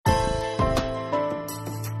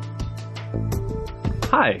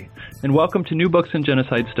Hi, and welcome to New Books in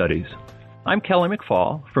Genocide Studies. I'm Kelly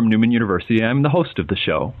McFall from Newman University. I'm the host of the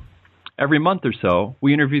show. Every month or so,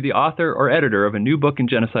 we interview the author or editor of a new book in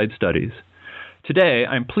genocide studies. Today,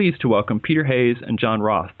 I'm pleased to welcome Peter Hayes and John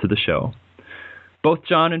Roth to the show. Both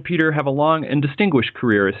John and Peter have a long and distinguished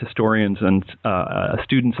career as historians and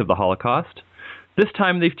students of the Holocaust. This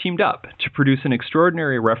time, they've teamed up to produce an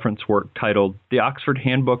extraordinary reference work titled The Oxford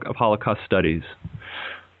Handbook of Holocaust Studies.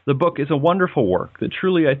 The book is a wonderful work that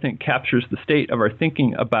truly, I think, captures the state of our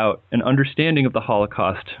thinking about and understanding of the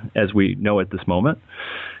Holocaust as we know it this moment.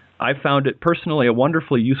 I found it personally a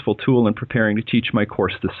wonderfully useful tool in preparing to teach my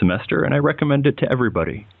course this semester, and I recommend it to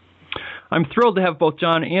everybody. I'm thrilled to have both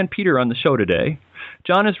John and Peter on the show today.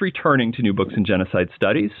 John is returning to New Books in Genocide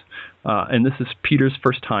Studies, and this is Peter's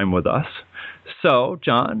first time with us. So,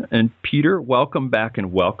 John and Peter, welcome back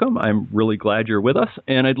and welcome. I'm really glad you're with us,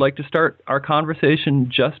 and I'd like to start our conversation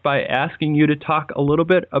just by asking you to talk a little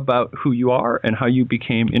bit about who you are and how you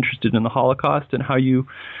became interested in the Holocaust and how you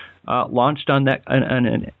launched on that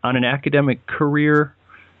on an academic career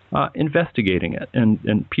investigating it.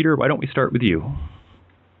 And Peter, why don't we start with you?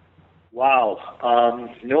 Wow,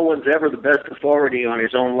 no one's ever the best authority on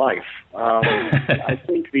his own life. I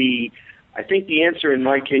think the answer in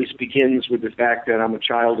my case begins with the fact that I'm a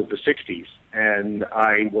child of the 60s, and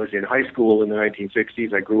I was in high school in the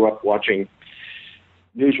 1960s. I grew up watching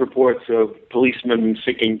news reports of policemen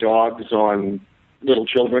sicking dogs on little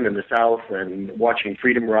children in the South and watching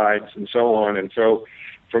freedom rides and so on. And so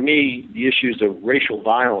for me, the issues of racial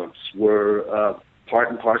violence were part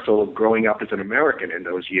and parcel of growing up as an American in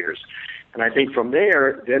those years. And I think from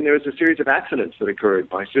there, then there was a series of accidents that occurred.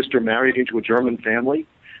 My sister married into a German family.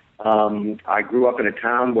 I grew up in a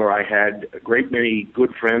town where I had a great many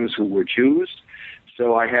good friends who were Jews.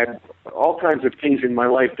 So I had all kinds of things in my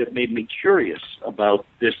life that made me curious about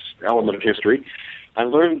this element of history. I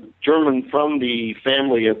learned German from the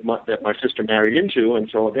family that my sister married into, and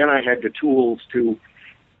so then I had the tools to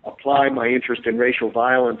apply my interest in racial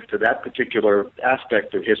violence to that particular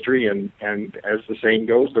aspect of history, and as the saying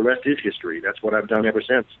goes, the rest is history. That's what I've done ever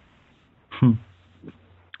since.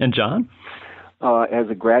 And John? As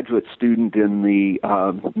a graduate student in the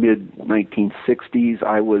mid-1960s,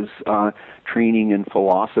 I was training in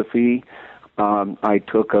philosophy. I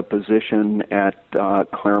took a position at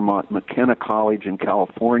Claremont McKenna College in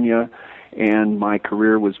California, and my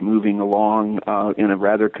career was moving along in a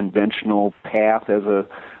rather conventional path as a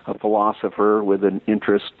philosopher with an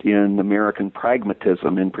interest in American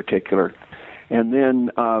pragmatism in particular. And then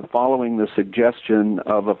following the suggestion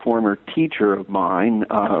of a former teacher of mine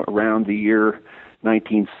around the year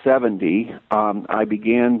 1970, I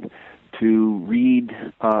began to read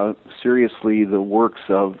seriously the works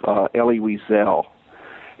of Elie Wiesel.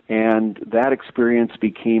 And that experience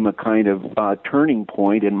became a kind of turning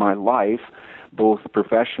point in my life, both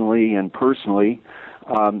professionally and personally,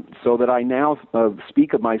 so that I now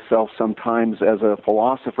speak of myself sometimes as a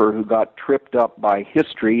philosopher who got tripped up by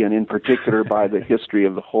history, and in particular by the history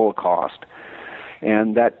of the Holocaust.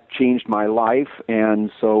 And that changed my life,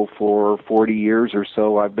 and so for 40 years or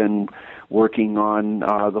so I've been working on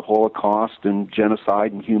the Holocaust and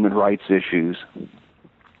genocide and human rights issues.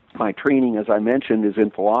 My training, as I mentioned, is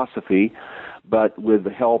in philosophy, but with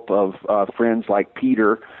the help of friends like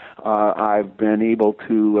Peter, I've been able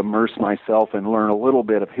to immerse myself and learn a little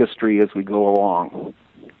bit of history as we go along.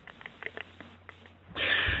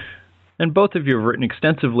 And both of you have written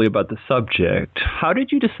extensively about the subject. How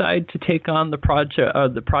did you decide to take on the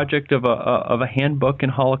project of a handbook in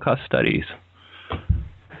Holocaust studies?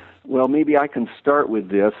 Well, maybe I can start with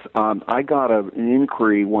this. I got an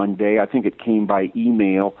inquiry one day, I think it came by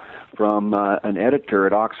email, from an editor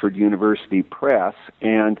at Oxford University Press,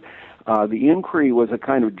 and the inquiry was a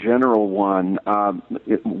kind of general one,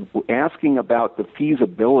 asking about the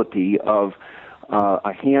feasibility of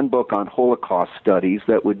a handbook on Holocaust studies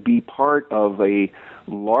that would be part of a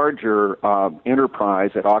larger enterprise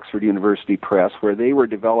at Oxford University Press, where they were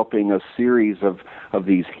developing a series of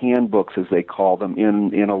these handbooks, as they call them,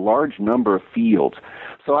 in a large number of fields.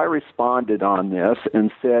 So I responded on this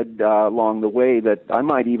and said along the way that I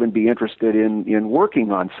might even be interested in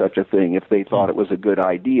working on such a thing if they thought it was a good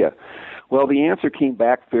idea. Well, the answer came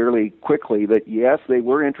back fairly quickly that yes, they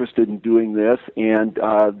were interested in doing this, and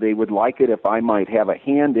they would like it if I might have a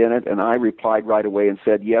hand in it. And I replied right away and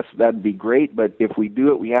said, yes, that'd be great, but if we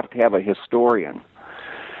do it, we have to have a historian.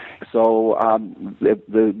 So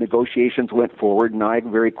the negotiations went forward, and I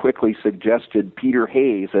very quickly suggested Peter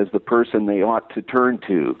Hayes as the person they ought to turn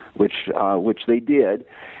to, which they did.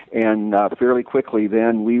 And fairly quickly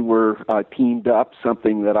then we were teamed up,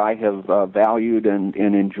 something that I have valued and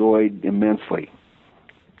enjoyed immensely.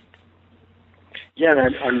 Yeah,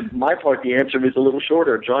 and on my part, the answer is a little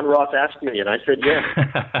shorter. John Roth asked me, and I said yes.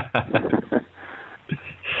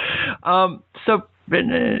 So,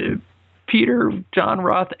 Peter, John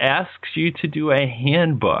Roth asks you to do a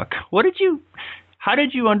handbook. How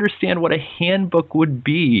did you understand what a handbook would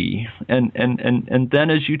be? And then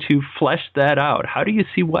as you two fleshed that out, how do you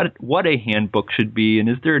see what a handbook should be? And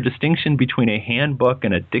is there a distinction between a handbook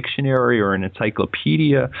and a dictionary or an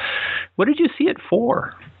encyclopedia? What did you see it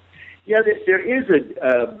for? Yeah, there is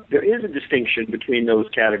a distinction between those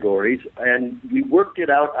categories, and we worked it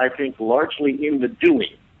out, I think, largely in the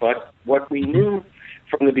doing. But what we knew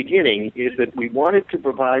from the beginning is that we wanted to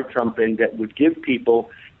provide something that would give people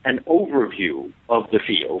an overview of the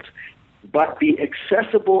field, but be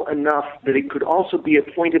accessible enough that it could also be a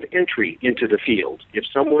point of entry into the field. If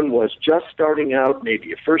someone was just starting out,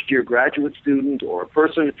 maybe a first-year graduate student or a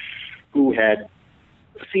person who had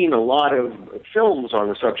seen a lot of films on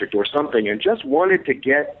the subject or something and just wanted to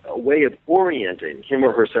get a way of orienting him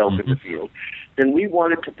or herself in the field, then we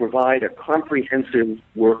wanted to provide a comprehensive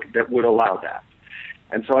work that would allow that.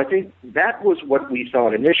 And so I think that was what we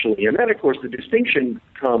thought initially. And then, of course, the distinction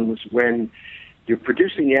comes when you're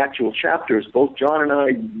producing the actual chapters. Both John and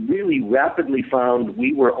I really rapidly found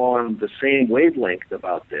we were on the same wavelength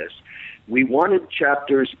about this. We wanted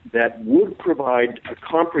chapters that would provide a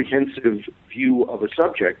comprehensive view of a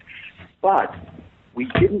subject, but we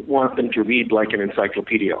didn't want them to read like an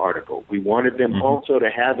encyclopedia article. We wanted them also to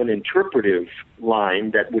have an interpretive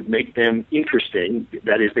line that would make them interesting.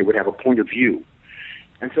 That is, they would have a point of view.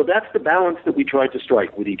 And so that's the balance that we tried to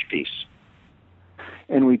strike with each piece.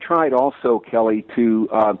 And we tried also, Kelly, to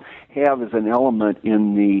have as an element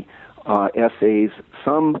in the essays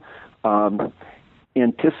some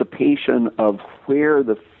anticipation of where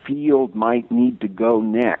the field might need to go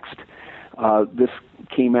next. This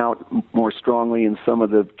came out more strongly in some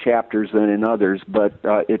of the chapters than in others, but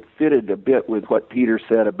it fitted a bit with what Peter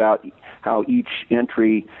said about how each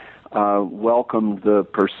entry welcomed the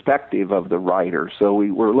perspective of the writer. So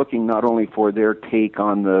we were looking not only for their take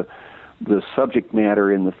on the subject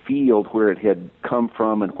matter in the field, where it had come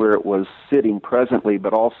from and where it was sitting presently,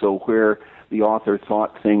 but also where the author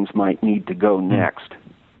thought things might need to go next.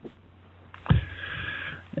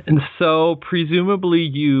 And so presumably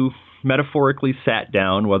you metaphorically sat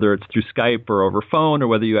down, whether it's through Skype or over phone, or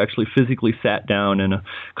whether you actually physically sat down in a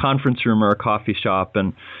conference room or a coffee shop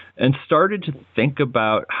and started to think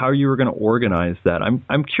about how you were going to organize that.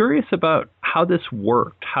 I'm curious about how this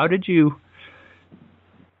worked. How did you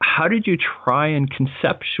try and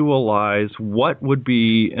conceptualize what would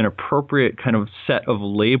be an appropriate kind of set of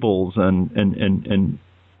labels and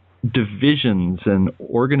divisions and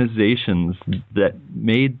organizations that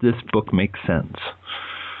made this book make sense?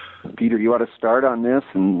 Peter, you ought to start on this,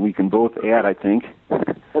 and we can both add, I think.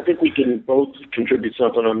 I think we can both contribute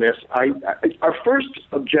something on this. Our first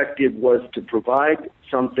objective was to provide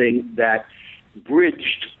something that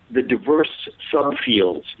bridged the diverse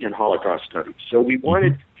subfields in Holocaust studies. So we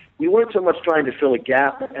weren't so much trying to fill a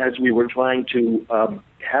gap as we were trying to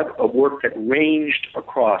have a work that ranged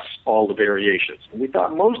across all the variations. And we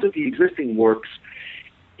thought most of the existing works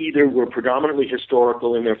either were predominantly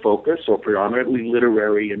historical in their focus, or predominantly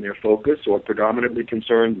literary in their focus, or predominantly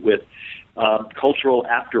concerned with cultural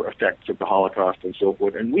after effects of the Holocaust and so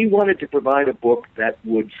forth. And we wanted to provide a book that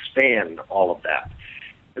would span all of that.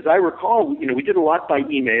 As I recall, we did a lot by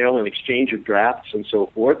email and exchange of drafts and so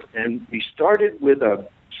forth, and we started with a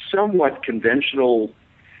somewhat conventional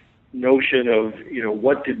notion of,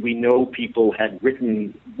 what did we know people had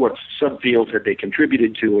written, what subfields had they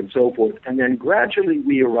contributed to, and so forth. And then gradually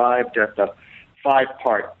we arrived at the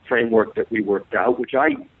 5-part framework that we worked out, which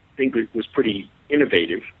I think was pretty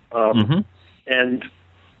innovative. And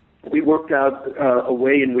we worked out a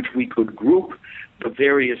way in which we could group the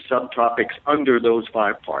various subtopics under those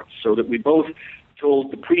 5 parts, so that we both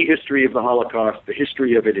told the prehistory of the Holocaust, the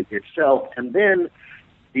history of it itself, and then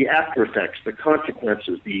the after effects, the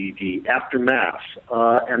consequences, the aftermath,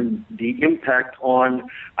 and the impact on,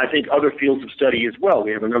 I think, other fields of study as well.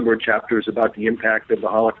 We have a number of chapters about the impact of the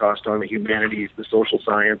Holocaust on the humanities, the social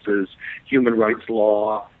sciences, human rights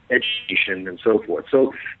law, education, and so forth.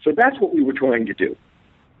 So that's what we were trying to do.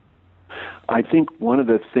 I think one of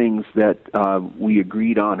the things that we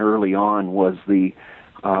agreed on early on was the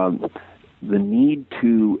need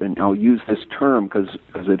to, and I'll use this term because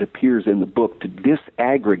it appears in the book, to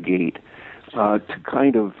disaggregate, to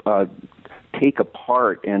kind of take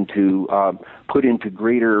apart and to put into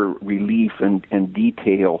greater relief and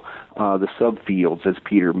detail the subfields, as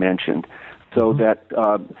Peter mentioned, so that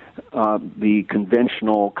the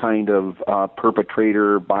conventional kind of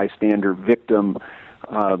perpetrator, bystander, victim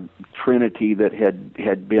trinity that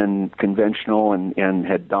had been conventional and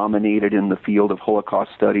had dominated in the field of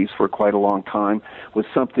Holocaust studies for quite a long time was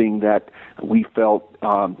something that we felt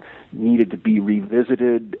needed to be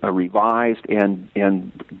revisited, revised, and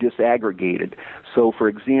disaggregated. So, for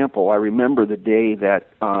example, I remember the day that,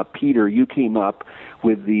 Peter, you came up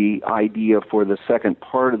with the idea for the second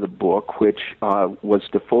part of the book, which was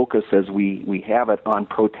to focus, as we have it, on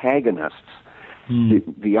protagonists.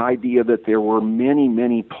 The idea that there were many,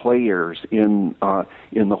 many players in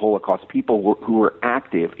the Holocaust, people who were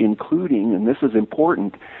active, including, and this is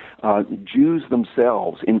important, Jews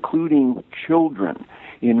themselves, including children,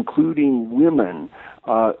 including women,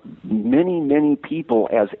 many, many people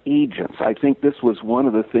as agents. I think this was one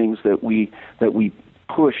of the things that we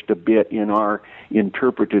pushed a bit in our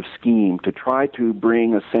interpretive scheme to try to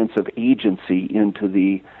bring a sense of agency into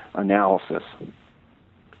the analysis.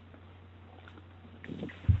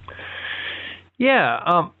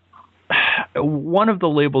 Yeah, one of the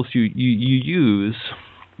labels you use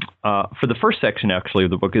for the first section, actually, of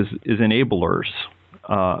the book is enablers,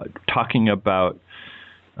 talking about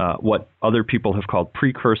what other people have called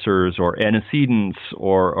precursors or antecedents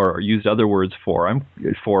or used other words for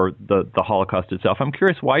the Holocaust itself. I'm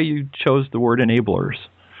curious why you chose the word enablers.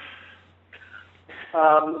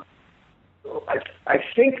 I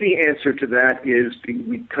think the answer to that is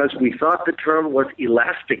because we thought the term was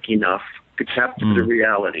elastic enough to capture the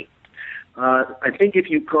reality. I think if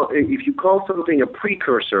you call something a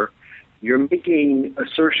precursor, you're making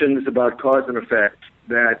assertions about cause and effect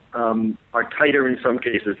that are tighter in some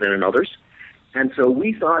cases than in others. And so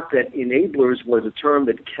we thought that enablers was a term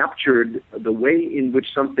that captured the way in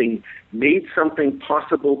which something made something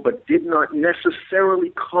possible but did not necessarily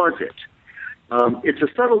cause it. It's a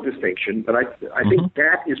subtle distinction, but I think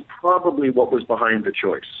that is probably what was behind the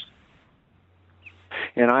choice.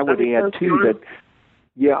 And I would add, too,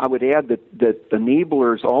 that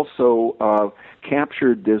enablers also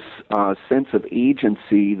captured this sense of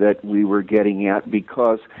agency that we were getting at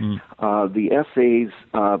because the essays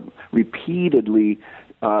repeatedly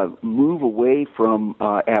move away from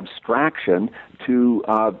abstraction to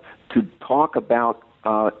talk about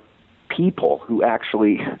people who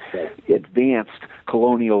actually advanced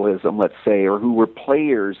colonialism, let's say, or who were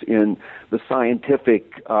players in the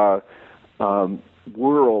scientific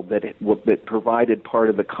world that provided part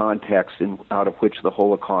of the context out of which the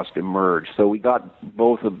Holocaust emerged. So we got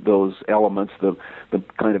both of those elements, the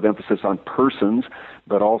kind of emphasis on persons,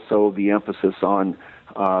 but also the emphasis on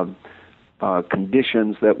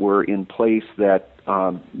conditions that were in place that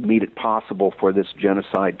made it possible for this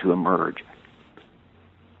genocide to emerge.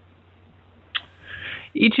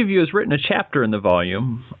 Each of you has written a chapter in the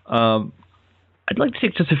volume. I'd like to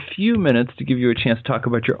take just a few minutes to give you a chance to talk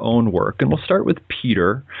about your own work, and we'll start with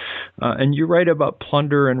Peter. And you write about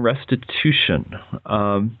plunder and restitution.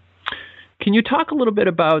 Can you talk a little bit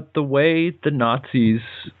about the way the Nazis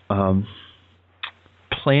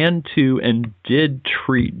planned to and did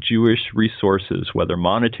treat Jewish resources, whether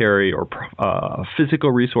monetary or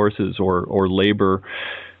physical resources or labor,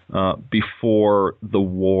 before the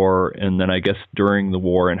war and then I guess during the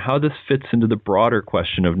war, and how this fits into the broader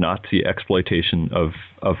question of Nazi exploitation of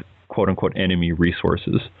quote-unquote enemy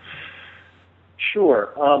resources?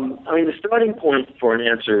 Sure. The starting point for an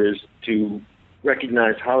answer is to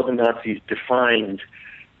recognize how the Nazis defined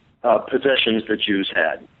possessions that Jews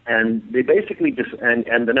had. And they basically,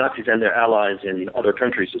 and the Nazis and their allies in other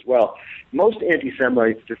countries as well, most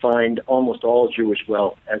anti-Semites defined almost all Jewish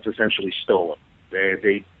wealth as essentially stolen.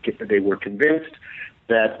 They were convinced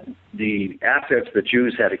that the assets that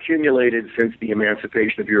Jews had accumulated since the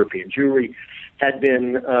emancipation of European Jewry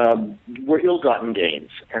were ill-gotten gains,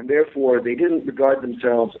 and therefore they didn't regard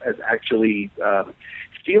themselves as actually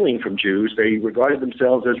stealing from Jews. They regarded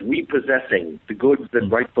themselves as repossessing the goods that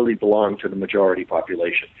rightfully belonged to the majority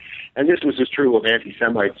population. And this was as true of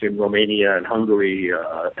anti-Semites in Romania and Hungary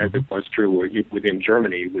as it was true within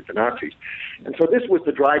Germany with the Nazis. And so this was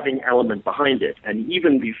the driving element behind it. And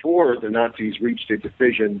even before the Nazis reached a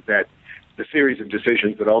decision that the series of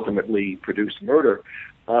decisions that ultimately produced murder,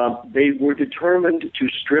 they were determined to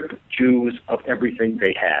strip Jews of everything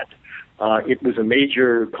they had. It was a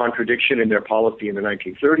major contradiction in their policy in the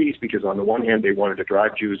 1930s because on the one hand they wanted to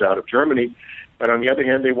drive Jews out of Germany, but on the other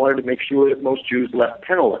hand they wanted to make sure that most Jews left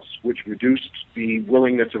penniless, which reduced the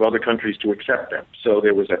willingness of other countries to accept them. So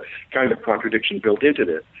there was a kind of contradiction built into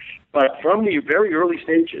this. But from the very early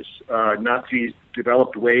stages, Nazis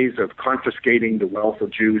developed ways of confiscating the wealth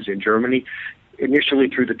of Jews in Germany, initially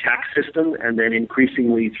through the tax system and then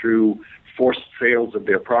increasingly through forced sales of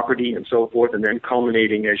their property and so forth, and then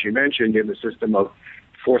culminating, as you mentioned, in the system of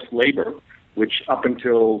forced labor, which up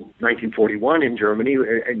until 1941 in Germany,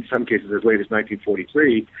 in some cases as late as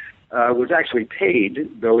 1943, was actually paid,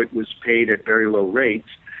 though it was paid at very low rates.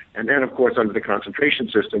 And then, of course, under the concentration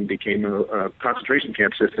camp system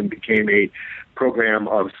became a program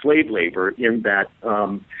of slave labor in that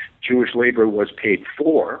Jewish labor was paid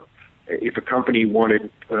for. If a company wanted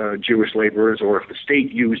Jewish laborers, or if the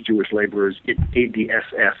state used Jewish laborers, it paid the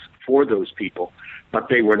SS for those people, but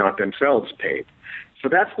they were not themselves paid. So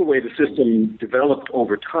that's the way the system developed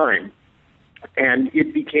over time, and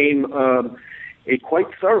it became a quite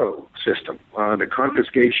thorough system. The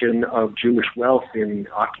confiscation of Jewish wealth in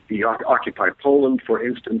the occupied Poland, for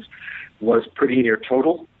instance, was pretty near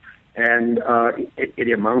total, and it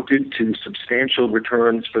amounted to substantial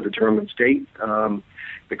returns for the German state.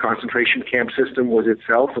 The concentration camp system was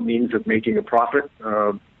itself a means of making a profit.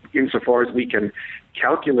 Insofar as we can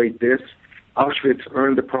calculate this, Auschwitz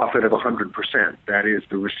earned a profit of 100%. That is,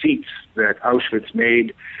 the receipts that Auschwitz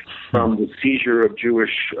made from the seizure of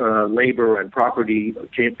Jewish labor and property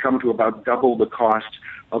come to about double the cost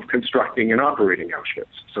of constructing and operating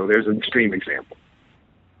Auschwitz. So there's an extreme example.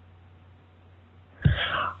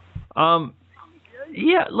 Let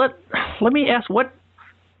me ask,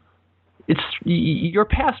 your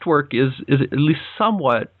past work is at least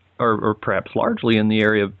somewhat, or perhaps largely, in the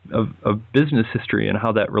area of business history and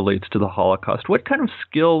how that relates to the Holocaust. What kind of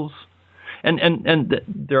skills, and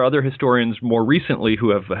there are other historians more recently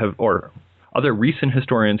who have or other recent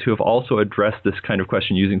historians who have also addressed this kind of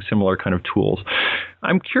question using similar kind of tools.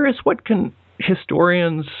 I'm curious, what can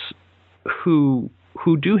historians who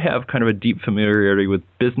do have kind of a deep familiarity with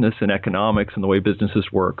business and economics and the way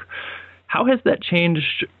businesses work, how has that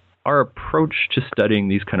changed our approach to studying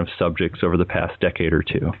these kind of subjects over the past decade or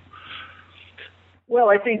two? Well,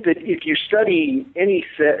 I think that if you study any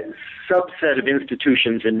subset of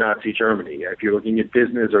institutions in Nazi Germany, if you're looking at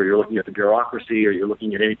business or you're looking at the bureaucracy or you're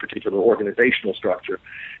looking at any particular organizational structure,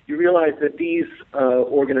 you realize that these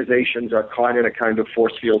organizations are caught in a kind of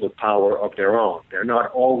force field of power of their own. They're not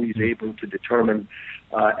always able to determine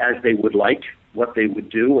as they would like what they would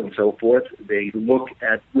do and so forth. They look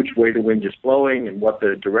at which way the wind is blowing and what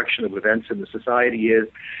the direction of events in the society is,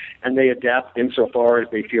 and they adapt insofar as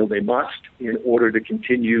they feel they must in order to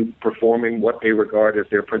continue performing what they regard as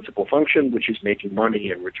their principal function, which is making money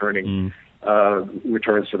and returning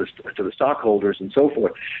returns to the stockholders and so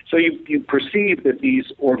forth. So you perceive that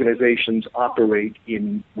these organizations operate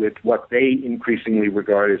with what they increasingly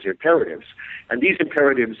regard as imperatives, and these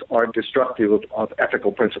imperatives are destructive of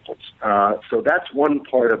ethical principles. So that's one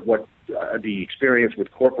part of what the experience with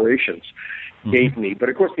corporations gave me. But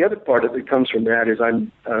of course, the other part of it comes from that is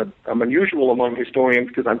I'm unusual among historians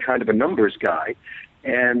because I'm kind of a numbers guy.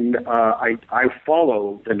 And I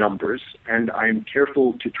follow the numbers, and I'm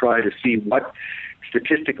careful to try to see what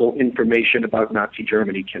statistical information about Nazi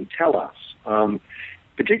Germany can tell us.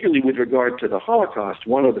 Particularly with regard to the Holocaust,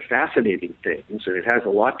 one of the fascinating things, and it has a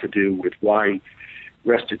lot to do with why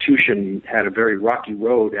restitution had a very rocky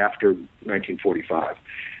road after 1945,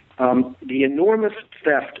 the enormous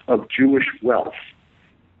theft of Jewish wealth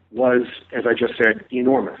was, as I just said,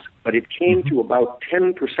 enormous. But it came to about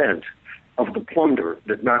 10% of the plunder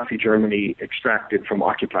that Nazi Germany extracted from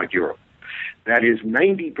occupied Europe. That is,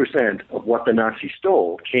 90% of what the Nazis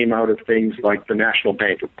stole came out of things like the National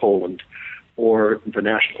Bank of Poland or the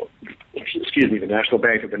National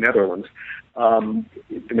Bank of the Netherlands,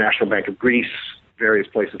 the National Bank of Greece, various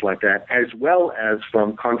places like that, as well as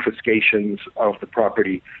from confiscations of the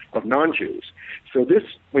property of non-Jews. So this,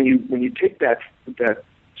 when you take that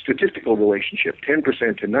statistical relationship,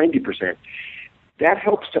 10% to 90%, that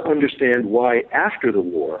helps to understand why, after the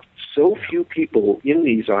war, so few people in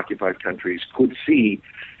these occupied countries could see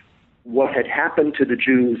what had happened to the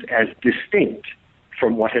Jews as distinct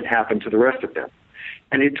from what had happened to the rest of them.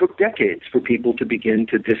 And it took decades for people to begin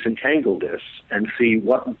to disentangle this and see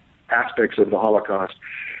what aspects of the Holocaust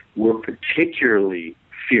were particularly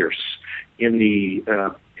fierce in the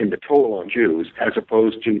toll on Jews, as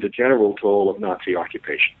opposed to the general toll of Nazi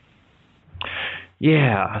occupation.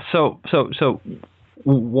 Yeah. So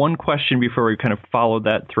one question before we kind of follow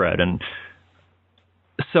that thread. And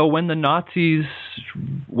so when the Nazis,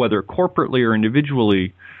 whether corporately or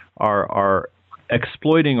individually, are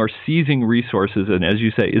exploiting or seizing resources, and as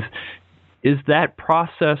you say, is that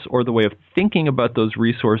process or the way of thinking about those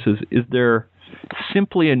resources, is there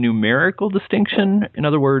simply a numerical distinction? In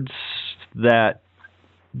other words, that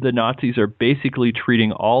the Nazis are basically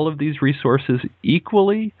treating all of these resources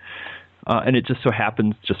equally? And it just so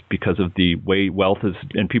happens, just because of the way wealth is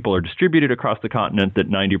and people are distributed across the continent, that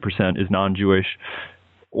 90% is non-Jewish,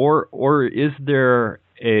 or is there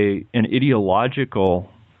an ideological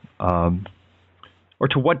or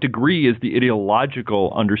to what degree is the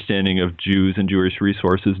ideological understanding of Jews and Jewish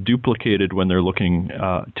resources duplicated when they're looking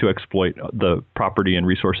to exploit the property and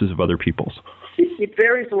resources of other peoples? It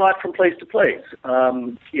varies a lot from place to place.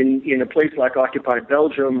 In a place like occupied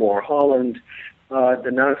Belgium or Holland, the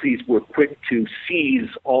Nazis were quick to seize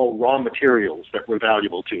all raw materials that were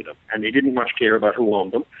valuable to them, and they didn't much care about who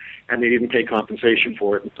owned them, and they didn't pay compensation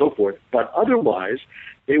for it and so forth. But otherwise,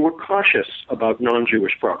 they were cautious about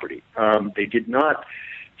non-Jewish property. They did not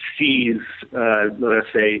seize, let us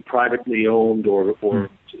say, privately owned or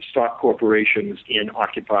stock corporations in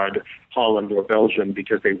occupied Holland or Belgium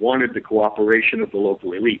because they wanted the cooperation of the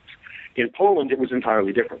local elites. In Poland, it was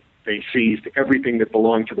entirely different. They seized everything that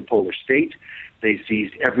belonged to the Polish state. They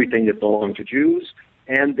seized everything that belonged to Jews.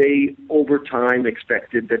 And they, over time,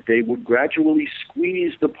 expected that they would gradually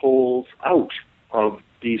squeeze the Poles out of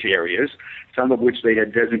these areas, some of which they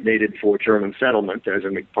had designated for German settlement, as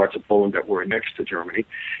in the parts of Poland that were next to Germany,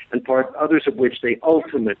 and others of which they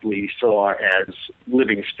ultimately saw as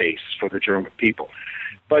living space for the German people.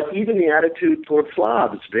 But even the attitude toward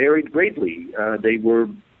Slavs varied greatly.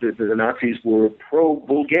 The Nazis were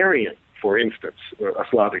pro-Bulgarian, for instance, a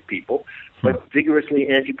Slavic people, but vigorously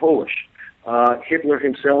anti-Polish. Hitler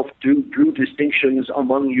himself drew distinctions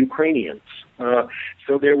among Ukrainians.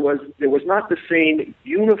 So there was not the same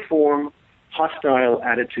uniform hostile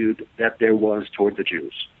attitude that there was toward the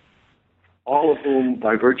Jews, all of whom,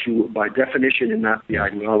 by definition in Nazi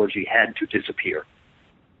ideology, had to disappear.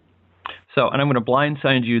 So, and I'm going to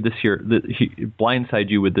blindside you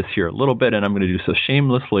with this here a little bit, and I'm going to do so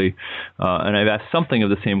shamelessly. And I've asked something of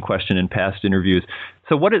the same question in past interviews.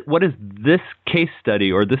 So, what is this case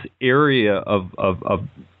study or this area of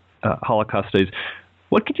Holocaust studies?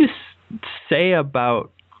 What could you say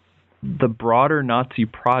about the broader Nazi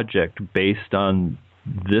project based on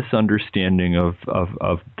this understanding of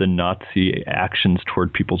the Nazi actions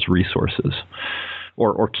toward people's resources?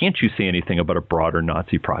 Or can't you say anything about a broader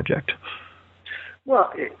Nazi project?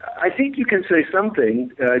 Well, I think you can say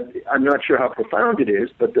something. I'm not sure how profound it is,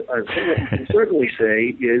 but the thing that you can certainly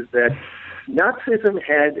say is that Nazism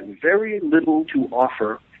had very little to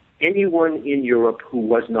offer anyone in Europe who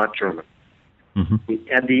was not German. Mm-hmm.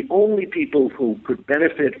 And the only people who could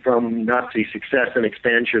benefit from Nazi success and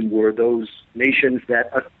expansion were those nations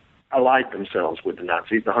that allied themselves with the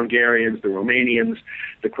Nazis, the Hungarians, the Romanians,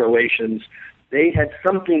 the Croatians. They had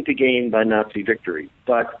something to gain by Nazi victory,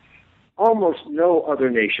 but almost no other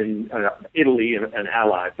nation, Italy an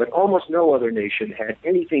ally, but almost no other nation had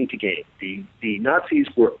anything to gain. The Nazis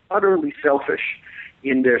were utterly selfish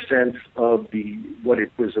in their sense of what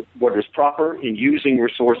was proper in using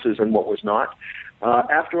resources and what was not.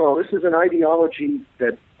 After all, this is an ideology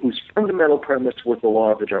whose fundamental premise was the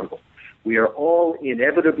law of the jungle. We are all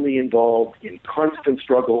inevitably involved in constant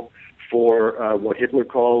struggle for what Hitler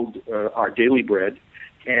called our daily bread,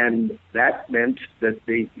 and that meant that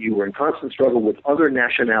you were in constant struggle with other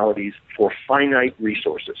nationalities for finite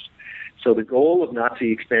resources. So the goal of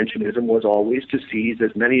Nazi expansionism was always to seize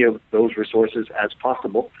as many of those resources as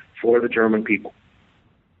possible for the German people,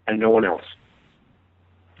 and no one else.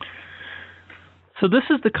 So this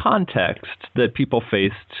is the context that people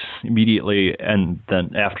faced immediately and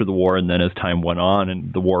then after the war, and then as time went on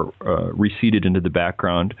and the war receded into the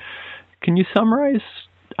background. Can you summarize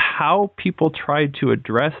how people tried to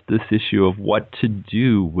address this issue of what to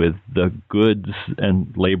do with the goods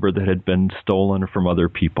and labor that had been stolen from other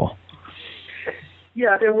people?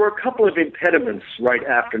 Yeah, there were a couple of impediments right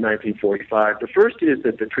after 1945. The first is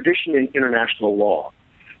that the tradition in international law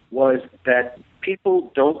was that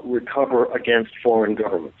people don't recover against foreign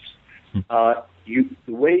governments. The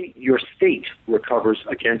way your state recovers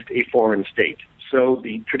against a foreign state. So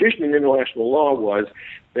the tradition in international law was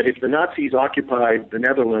that if the Nazis occupied the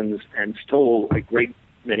Netherlands and stole a great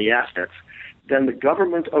many assets, then the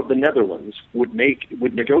government of the Netherlands would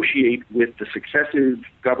negotiate with the successive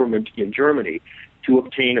government in Germany to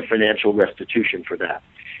obtain a financial restitution for that.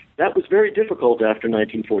 That was very difficult after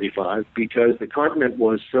 1945 because the continent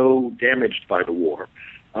was so damaged by the war.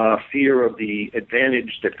 Fear of the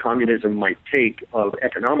advantage that communism might take of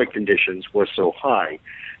economic conditions was so high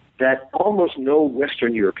that almost no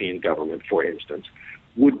Western European government, for instance,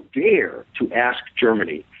 would dare to ask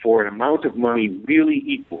Germany for an amount of money really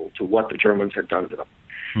equal to what the Germans had done to them.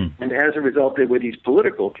 And as a result, there were these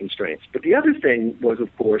political constraints. But the other thing was,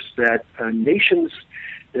 of course, that nations,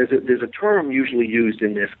 there's a term usually used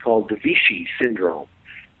in this called the Vichy syndrome.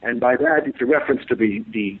 And by that, it's a reference to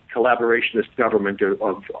the collaborationist government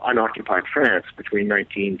of unoccupied France between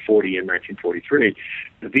 1940 and 1943,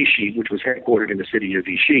 the Vichy, which was headquartered in the city of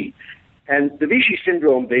Vichy. And the Vichy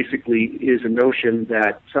syndrome basically is a notion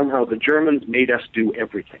that somehow the Germans made us do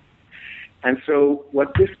everything. And so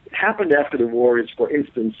what this happened after the war is, for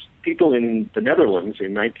instance, people in the Netherlands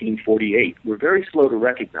in 1948 were very slow to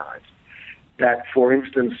recognize that, for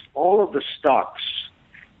instance, all of the stocks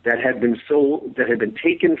that had been sold, that had been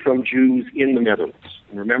taken from Jews in the Netherlands,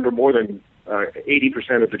 and remember, more than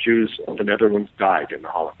 80% of the Jews of the Netherlands died in the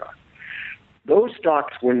Holocaust. Those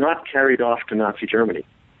stocks were not carried off to Nazi Germany.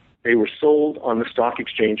 They were sold on the stock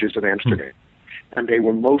exchanges of Amsterdam, and they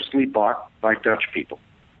were mostly bought by Dutch people.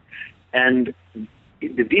 And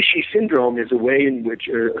the Vichy syndrome is a way in which,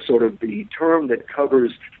 sort of the term that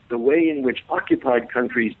covers the way in which occupied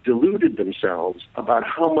countries deluded themselves about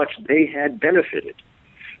how much they had benefited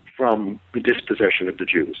from the dispossession of the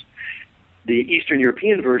Jews. The Eastern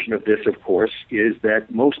European version of this, of course, is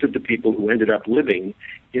that most of the people who ended up living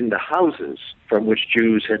in the houses from which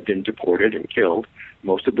Jews had been deported and killed,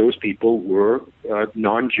 most of those people were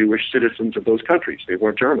non-Jewish citizens of those countries. They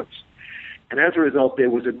weren't Germans. And as a result, there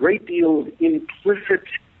was a great deal of implicit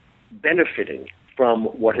benefiting from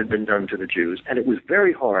what had been done to the Jews, and it was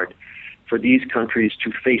very hard for these countries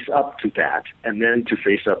to face up to that and then to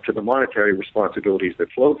face up to the monetary responsibilities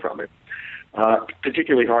that flowed from it.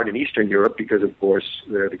 Particularly hard in Eastern Europe because, of course,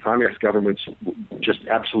 the communist governments just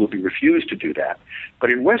absolutely refused to do that.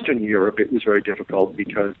 But in Western Europe, it was very difficult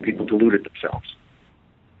because people deluded themselves.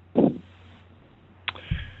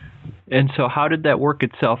 And so how did that work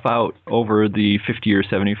itself out over the 50 or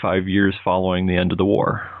 75 years following the end of the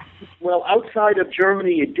war? Well, outside of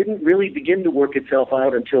Germany, it didn't really begin to work itself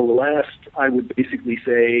out until the last, I would basically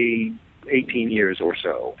say, 18 years or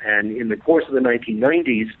so. And in the course of the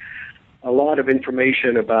 1990s, a lot of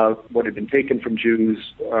information about what had been taken from Jews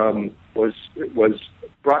was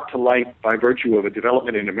brought to light by virtue of a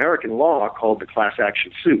development in American law called the class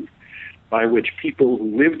action suit, by which people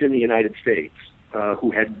who lived in the United States,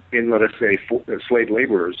 who had been, let us say, slave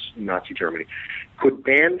laborers in Nazi Germany, could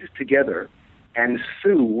band together and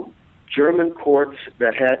sue German courts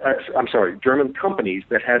that had, German companies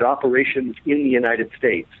that had operations in the United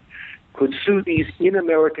States, could sue these in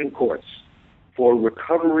American courts for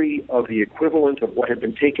recovery of the equivalent of what had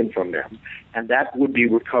been taken from them, and that would be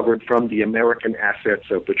recovered from the American assets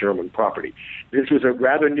of the German property. This was a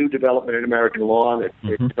rather new development in American law that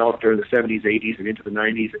developed during the 70s, 80s, and into the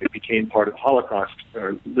 90s, and it became part of Holocaust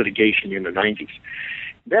litigation in the 90s.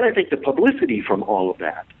 Then I think the publicity from all of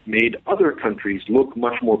that made other countries look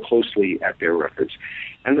much more closely at their records,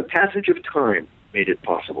 and the passage of time made it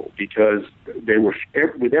possible because they were,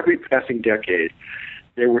 with every passing decade,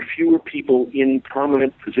 there were fewer people in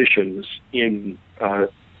prominent positions in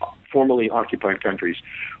formerly occupied countries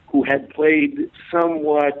who had played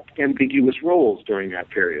somewhat ambiguous roles during that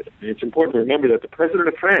period. And it's important to remember that the president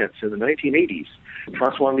of France in the 1980s,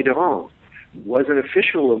 François Mitterrand, was an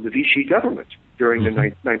official of the Vichy government during the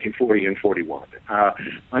 1940 and 41.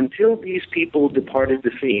 Until these people departed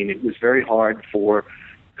the scene, it was very hard for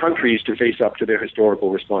countries to face up to their historical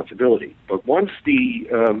responsibility. But once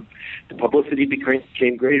the publicity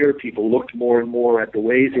became greater, people looked more and more at the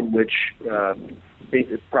ways in which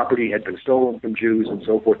property had been stolen from Jews and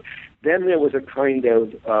so forth. Then there was a kind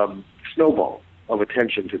of snowball of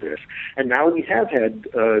attention to this. And now we have had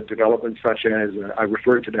developments such as, I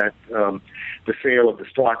referred to that, the sale of the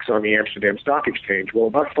stocks on the Amsterdam Stock Exchange. Well,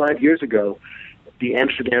 about 5 years ago, the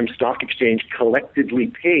Amsterdam Stock Exchange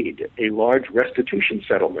collectively paid a large restitution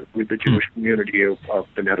settlement with the Jewish community of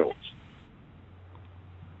the Netherlands.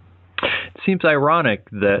 It seems ironic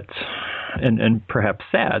that, and perhaps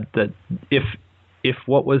sad, that if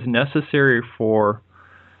what was necessary for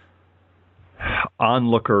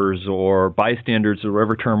onlookers or bystanders, or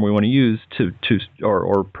whatever term we want to use,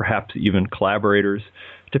 or perhaps even collaborators,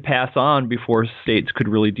 to pass on before states could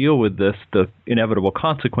really deal with this, the inevitable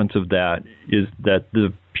consequence of that is that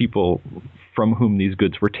the people from whom these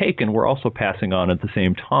goods were taken were also passing on at the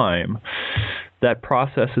same time. That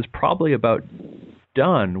process is probably about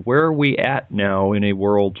done. Where are we at now in a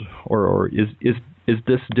world, or is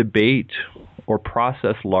this debate or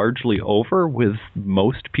process largely over, with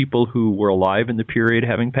most people who were alive in the period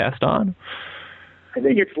having passed on? I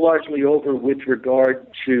think it's largely over with regard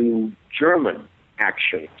to German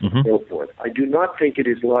action and so forth. I do not think it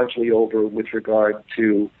is largely over with regard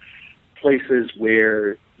to places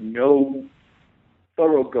where no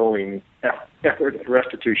thoroughgoing effort at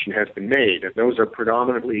restitution has been made. And those are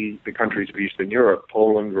predominantly the countries of Eastern Europe,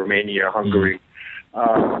 Poland, Romania, Hungary,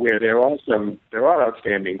 where there are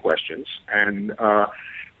outstanding questions. And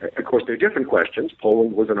of course, they're different questions.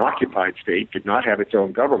 Poland was an occupied state, did not have its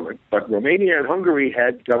own government, but Romania and Hungary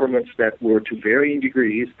had governments that were, to varying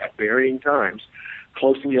degrees, at varying times,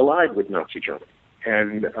 closely allied with Nazi Germany,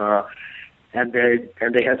 and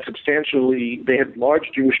they had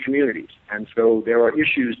large Jewish communities, and so there are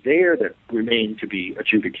issues there that remain to be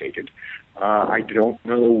adjudicated. I don't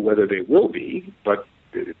know whether they will be, but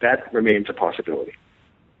that remains a possibility.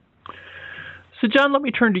 So, John, let me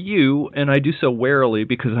turn to you, and I do so warily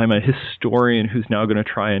because I'm a historian who's now going to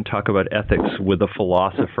try and talk about ethics with a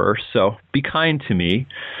philosopher, so be kind to me.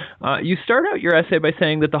 You start out your essay by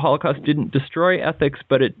saying that the Holocaust didn't destroy ethics,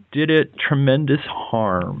 but it did it tremendous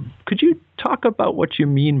harm. Could you talk about what you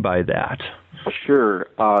mean by that? Sure.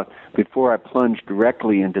 Before I plunge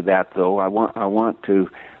directly into that, though, I want to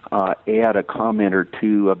add a comment or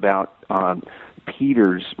two about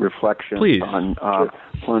Peter's reflections on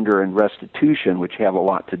plunder and restitution, which have a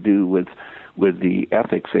lot to do with the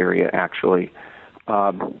ethics area, actually.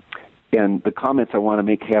 And the comments I want to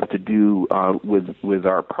make have to do with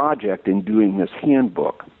our project in doing this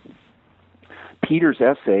handbook. Peter's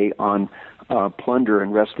essay on plunder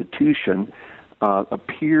and restitution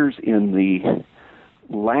appears in the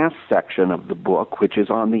last section of the book, which is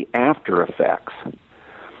on the after effects.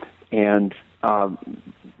 And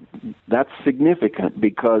that's significant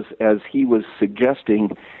because, as he was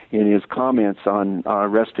suggesting in his comments on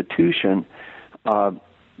restitution,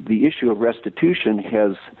 the issue of restitution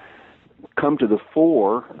has come to the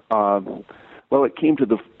fore. Well, it came to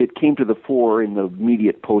the fore in the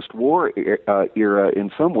immediate post-war era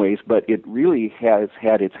in some ways, but it really has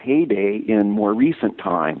had its heyday in more recent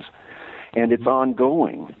times, and it's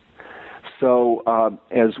ongoing. So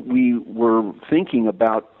as we were thinking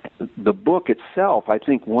about the book itself, I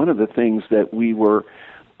think one of the things that we were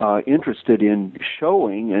interested in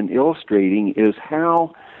showing and illustrating is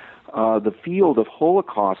how the field of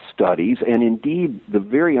Holocaust studies, and indeed the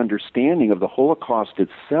very understanding of the Holocaust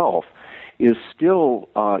itself, is still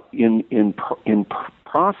in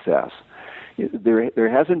process. There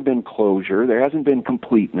hasn't been closure. There hasn't been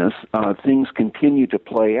completeness. Things continue to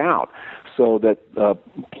play out, so that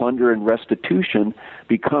plunder and restitution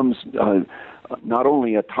becomes not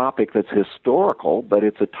only a topic that's historical, but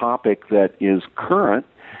it's a topic that is current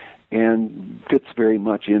and fits very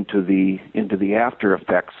much into the after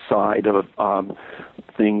effects side of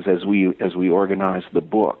things as we organize the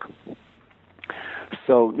book.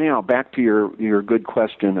 So now back to your good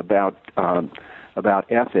question about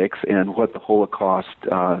ethics and what the Holocaust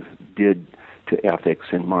did to ethics,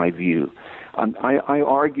 in my view. I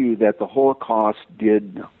argue that the Holocaust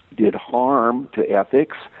did harm to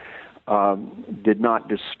ethics, did not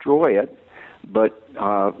destroy it, but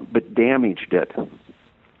damaged it.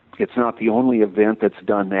 It's not the only event that's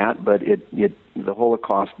done that, but the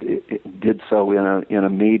Holocaust it did so in a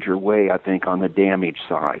major way, I think, on the damage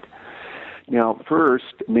side. Now,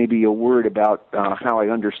 first, maybe a word about how I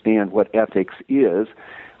understand what ethics is.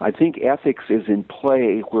 I think ethics is in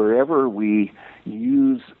play wherever we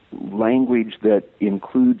use language that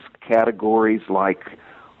includes categories like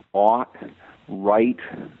ought, right,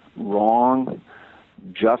 wrong,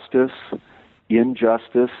 justice,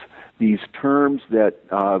 injustice, these terms that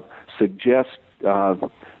suggest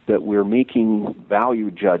that we're making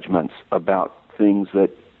value judgments about things that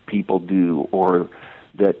people do or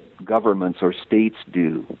that governments or states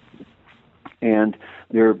do. And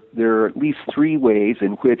there are at least three ways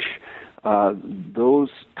in which those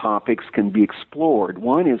topics can be explored.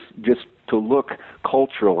 One is just to look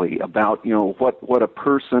culturally about, what a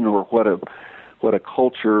person or what a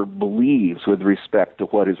culture believes with respect to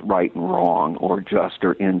what is right and wrong or just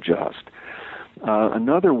or unjust.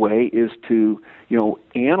 Another way is to,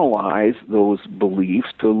 analyze those beliefs,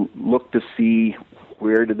 to look to see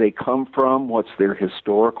where do they come from, what's their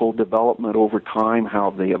historical development over time, how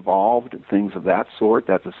they evolved, things of that sort.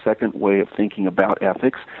 That's a second way of thinking about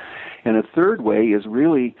ethics. And a third way is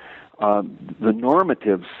really the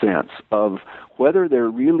normative sense of whether there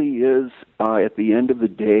really is, at the end of the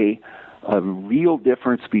day, a real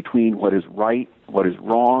difference between what is right, what is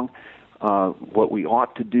wrong, what we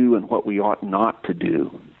ought to do and what we ought not to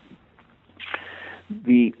do.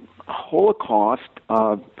 The Holocaust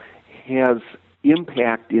has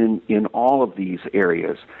impact in all of these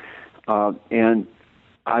areas. And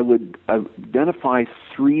I would identify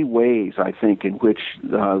three ways, I think, in which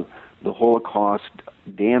the Holocaust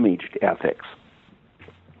damaged ethics.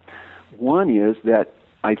 One is that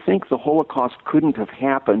I think the Holocaust couldn't have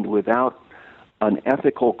happened without an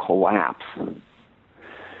ethical collapse.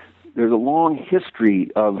 There's a long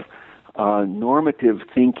history of normative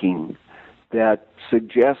thinking that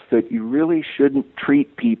suggests that you really shouldn't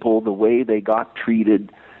treat people the way they got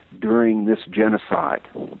treated during this genocide.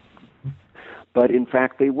 But in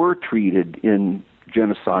fact, they were treated in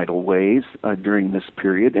genocidal ways during this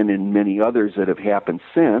period, and in many others that have happened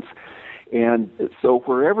since. And so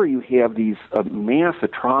wherever you have these mass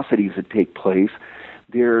atrocities that take place,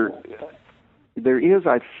 there is,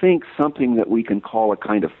 I think, something that we can call a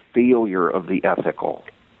kind of failure of the ethical.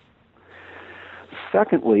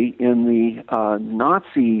 Secondly, in the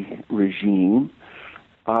Nazi regime,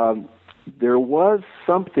 there was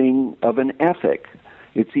something of an ethic.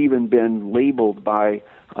 It's even been labeled by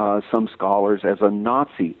some scholars as a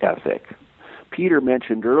Nazi ethic. Peter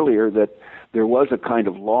mentioned earlier that there was a kind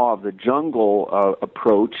of law of the jungle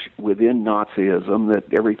approach within Nazism, that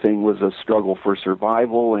everything was a struggle for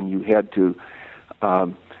survival and you had to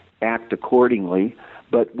act accordingly.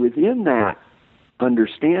 But within that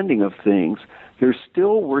understanding of things, there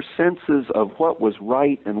still were senses of what was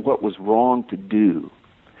right and what was wrong to do.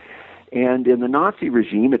 And in the Nazi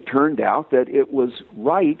regime, it turned out that it was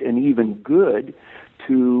right and even good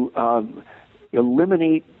to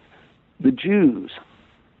eliminate the Jews.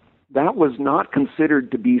 That was not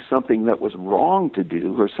considered to be something that was wrong to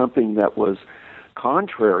do or something that was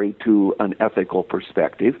contrary to an ethical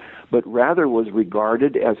perspective, but rather was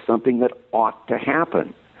regarded as something that ought to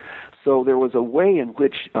happen. So there was a way in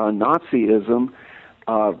which Nazism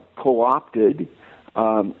co-opted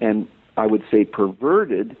and I would say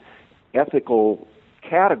perverted ethical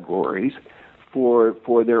categories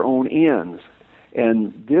for their own ends.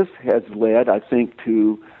 And this has led, I think,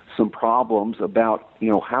 to some problems about,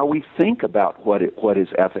 how we think about what is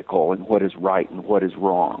ethical and what is right and what is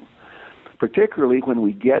wrong. Particularly when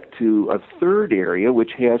we get to a third area,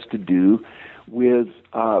 which has to do with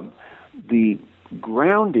the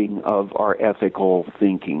grounding of our ethical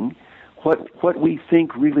thinking, what we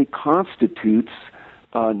think really constitutes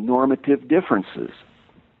normative differences.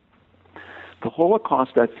 The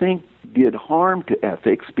Holocaust, I think, did harm to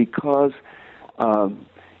ethics because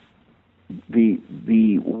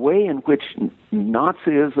the way in which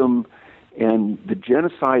Nazism and the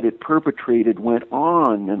genocide it perpetrated went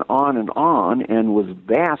on and on and on and was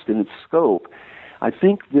vast in its scope, I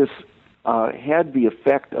think this had the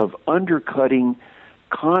effect of undercutting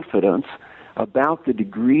confidence about the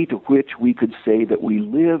degree to which we could say that we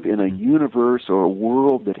live in a universe or a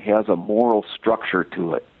world that has a moral structure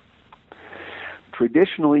to it.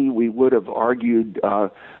 Traditionally, we would have argued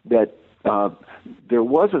that there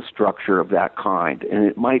was a structure of that kind, and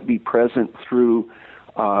it might be present through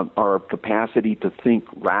our capacity to think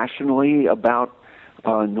rationally about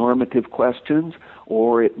normative questions,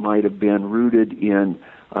 or it might have been rooted in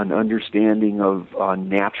an understanding of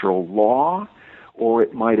natural law, or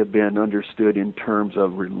it might have been understood in terms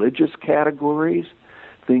of religious categories,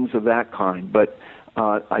 things of that kind. But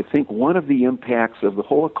I think one of the impacts of the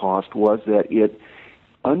Holocaust was that it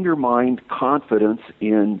undermined confidence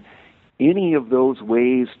in any of those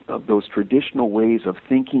ways, of those traditional ways of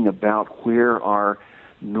thinking about where our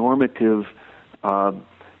normative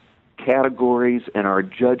categories and our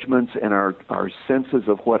judgments and our senses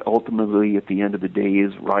of what ultimately at the end of the day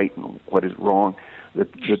is right and what is wrong, that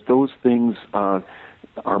those things are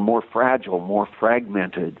more fragile, more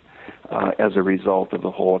fragmented as a result of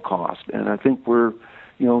the Holocaust. And I think we're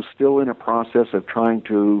still in a process of trying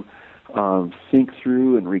to think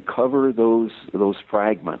through and recover those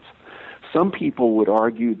fragments. Some people would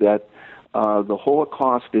argue that the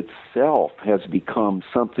Holocaust itself has become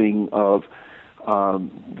something of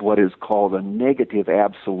what is called a negative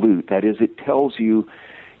absolute. That is, it tells you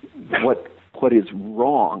what is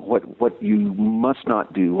wrong, what you must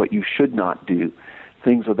not do, what you should not do,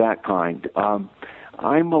 things of that kind.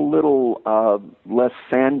 I'm a little less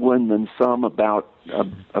sanguine than some about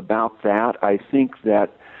that. I think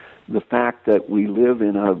that the fact that we live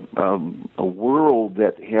in a world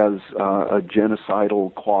that has a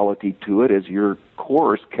genocidal quality to it, as your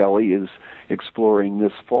course, Kelly, is exploring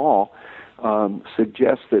this fall,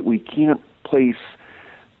 suggests that we can't place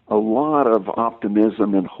a lot of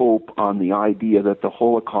optimism and hope on the idea that the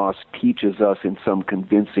Holocaust teaches us in some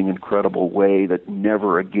convincing and credible way that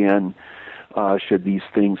never again should these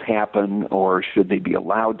things happen, or should they be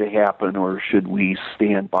allowed to happen, or should we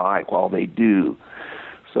stand by while they do.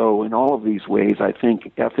 So in all of these ways, I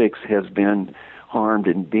think ethics has been harmed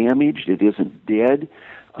and damaged. It isn't dead.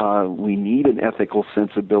 We need an ethical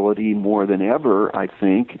sensibility more than ever, I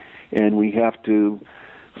think, and we have to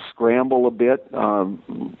scramble a bit,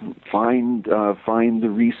 find the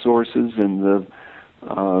resources and the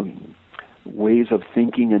ways of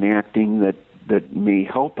thinking and acting that may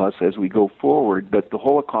help us as we go forward. But the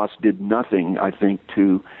Holocaust did nothing, I think,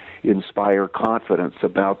 to inspire confidence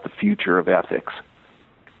about the future of ethics.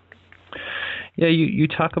 Yeah, you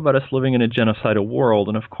talk about us living in a genocidal world,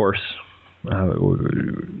 and of course,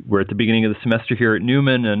 We're at the beginning of the semester here at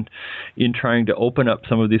Newman, and in trying to open up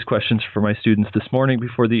some of these questions for my students this morning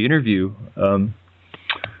before the interview,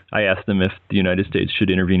 I asked them if the United States should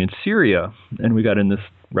intervene in Syria, and we got in this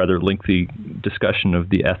rather lengthy discussion of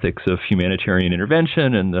the ethics of humanitarian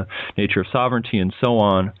intervention and the nature of sovereignty and so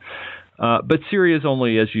on. But Syria is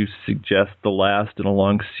only, as you suggest, the last in a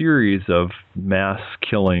long series of mass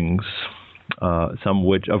killings, some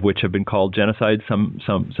of which have been called genocide.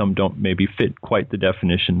 Some don't maybe fit quite the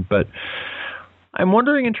definition. But I'm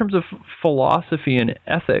wondering, in terms of philosophy and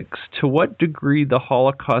ethics, to what degree the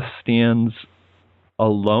Holocaust stands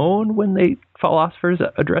alone when philosophers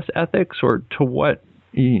address ethics, or to what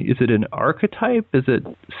is it an archetype? Is it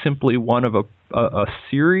simply one of a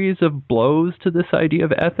series of blows to this idea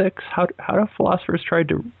of ethics? How do philosophers try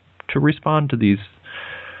to respond to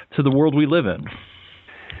the world we live in?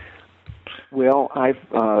 Well, I've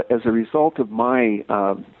as a result of my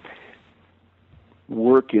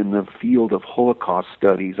work in the field of Holocaust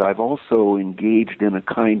studies, I've also engaged in a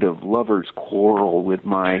kind of lover's quarrel with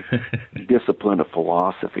my discipline of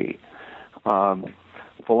philosophy.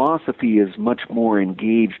 Philosophy is much more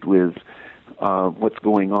engaged with what's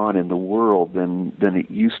going on in the world than it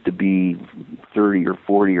used to be 30 or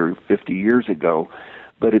 40 or 50 years ago,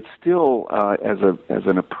 but it still, as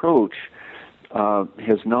an approach,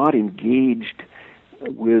 has not engaged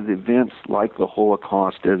with events like the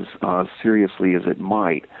Holocaust as seriously as it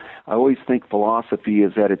might. I always think philosophy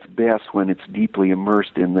is at its best when it's deeply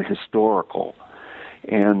immersed in the historical.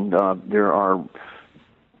 And there are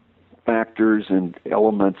factors and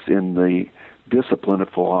elements in the discipline of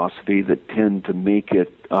philosophy that tend to make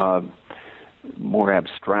it more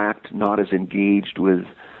abstract, not as engaged with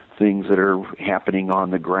things that are happening on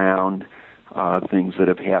the ground, things that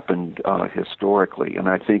have happened historically. And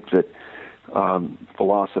I think that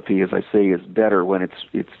philosophy, as I say, is better when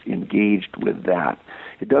it's engaged with that.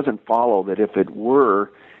 It doesn't follow that if it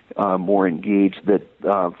were more engaged, that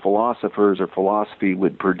philosophers or philosophy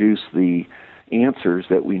would produce the answers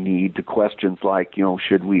that we need to questions like,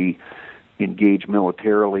 should we engage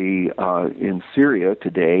militarily in Syria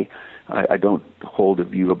today? I don't hold a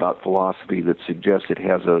view about philosophy that suggests it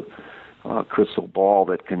has a crystal ball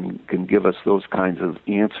that can give us those kinds of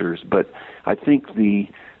answers. But I think the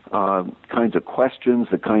kinds of questions,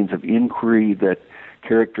 the kinds of inquiry that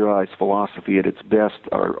characterize philosophy at its best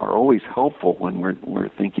are always helpful when we're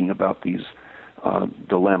thinking about these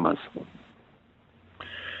dilemmas.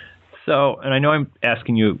 So, and I know I'm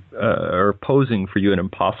asking you or posing for you an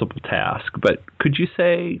impossible task, but could you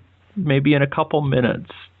say, maybe in a couple minutes,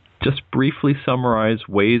 just briefly summarize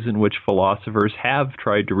ways in which philosophers have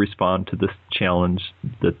tried to respond to this challenge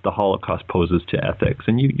that the Holocaust poses to ethics?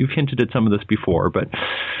 And you've hinted at some of this before, but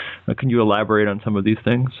can you elaborate on some of these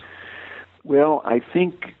things? Well, I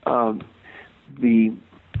think the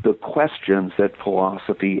questions that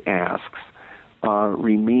philosophy asks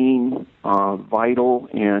remain vital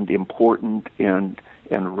and important and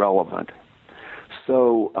relevant.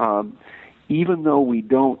 So even though we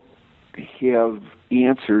don't have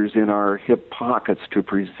answers in our hip pockets to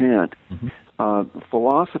present,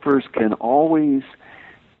 philosophers can always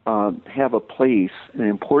have a place, an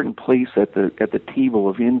important place at the table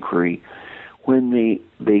of inquiry, when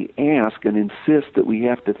they ask and insist that we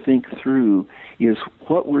have to think through, is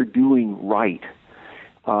what we're doing right?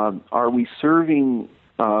 Are we serving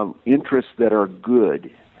interests that are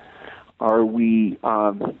good? Are we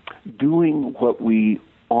doing what we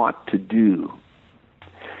ought to do?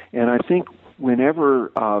 And I think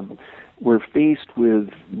whenever we're faced with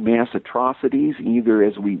mass atrocities, either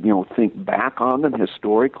as we think back on them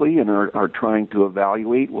historically and are trying to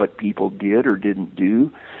evaluate what people did or didn't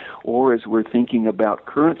do, or as we're thinking about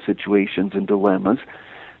current situations and dilemmas,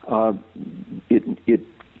 it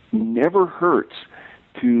never hurts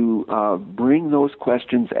to bring those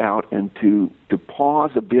questions out and to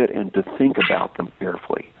pause a bit and to think about them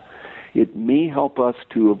carefully. It may help us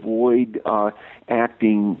to avoid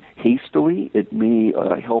acting hastily. It may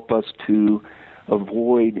help us to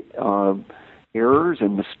avoid errors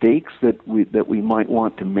and mistakes that we might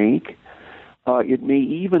want to make. It may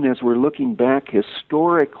even, as we're looking back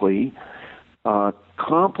historically,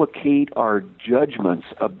 complicate our judgments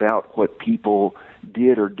about what people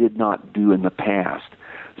did or did not do in the past,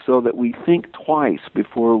 so that we think twice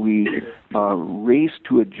before we race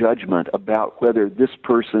to a judgment about whether this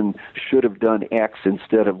person should have done X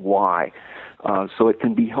instead of Y. So it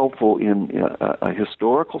can be helpful in a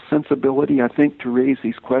historical sensibility, I think, to raise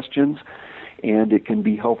these questions, and it can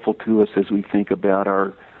be helpful to us as we think about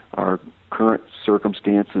our current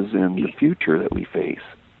circumstances and the future that we face.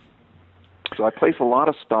 So I place a lot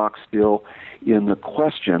of stock still in the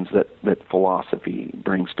questions that philosophy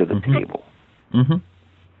brings to the table. Mm-hmm.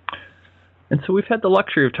 And so we've had the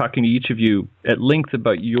luxury of talking to each of you at length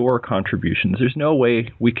about your contributions. There's no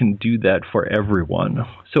way we can do that for everyone.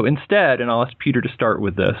 So instead, and I'll ask Peter to start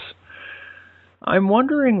with this, I'm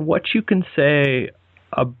wondering what you can say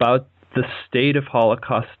about the state of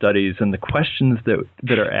Holocaust studies and the questions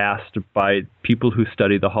that are asked by people who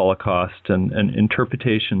study the Holocaust and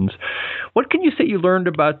interpretations. What can you say you learned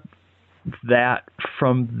about that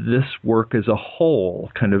from this work as a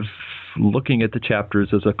whole, kind of looking at the chapters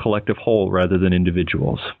as a collective whole rather than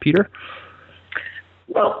individuals? Peter?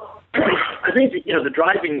 Well, I think that, the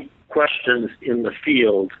driving questions in the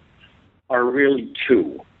field are really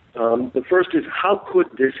two. The first is, how could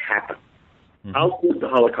this happen? Mm-hmm. How could the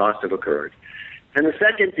Holocaust have occurred? And the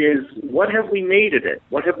second is, what have we made of it?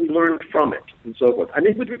 What have we learned from it? And so forth. I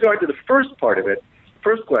think with regard to the first part of it,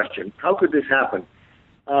 first question, how could this happen?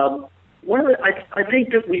 I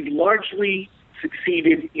think that we've largely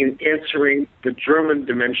succeeded in answering the German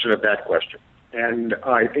dimension of that question. And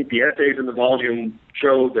I think the essays in the volume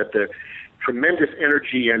show that the tremendous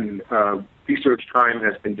energy and research time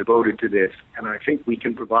has been devoted to this. And I think we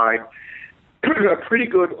can provide a pretty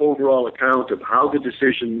good overall account of how the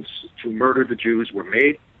decisions to murder the Jews were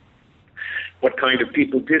made, what kind of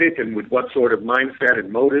people did it, and with what sort of mindset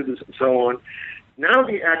and motives and so on. Now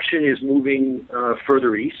the action is moving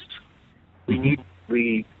further east.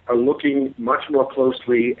 We are looking much more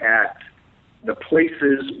closely at the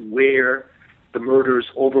places where the murders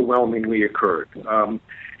overwhelmingly occurred.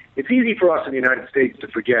 It's easy for us in the United States to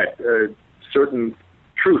forget certain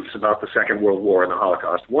truths about the Second World War and the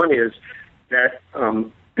Holocaust. One is that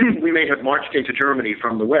we may have marched into Germany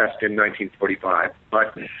from the West in 1945,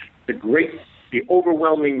 but the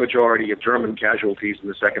overwhelming majority of German casualties in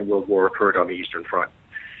the Second World War occurred on the Eastern Front.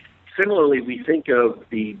 Similarly, we think of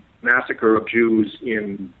the massacre of Jews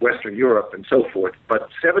in Western Europe and so forth, but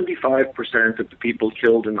 75% of the people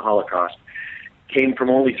killed in the Holocaust came from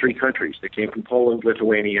only three countries. They came from Poland,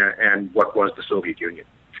 Lithuania, and what was the Soviet Union.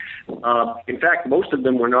 In fact, most of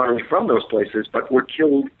them were not only from those places, but were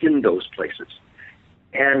killed in those places.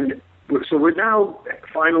 And so we're now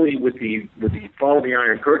finally, with the fall of the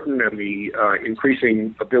Iron Curtain and the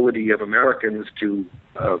increasing ability of Americans to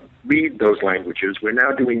read those languages, we're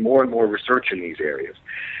now doing more and more research in these areas.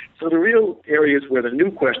 So the real areas where the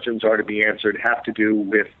new questions are to be answered have to do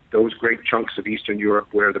with those great chunks of Eastern Europe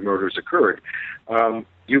where the murders occurred.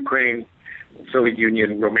 Ukraine, Soviet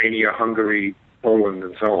Union, Romania, Hungary, Poland,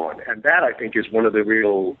 and so on. And that, I think, is one of the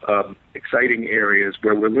real exciting areas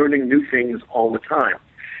where we're learning new things all the time.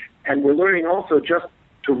 And we're learning also just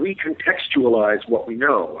to recontextualize what we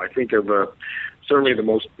know. I think of certainly the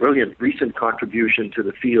most brilliant recent contribution to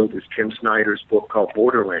the field is Tim Snyder's book called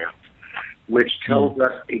Borderlands, which tells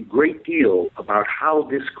us a great deal about how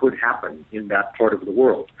this could happen in that part of the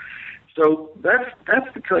world. So that's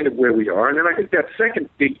the kind of where we are. And then I think that second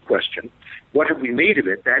big question, what have we made of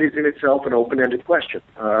it, that is in itself an open-ended question.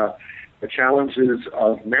 The challenges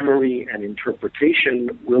of memory and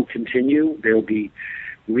interpretation will continue. They'll be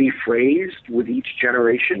rephrased with each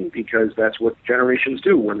generation because that's what generations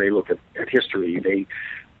do when they look at history. They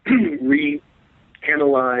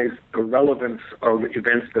reanalyze the relevance of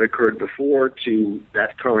events that occurred before to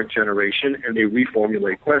that current generation, and they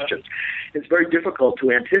reformulate questions. It's very difficult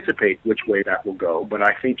to anticipate which way that will go, but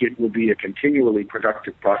I think it will be a continually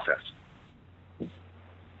productive process.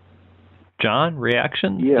 John,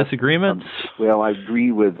 reaction? Yes. Disagreements? Well, I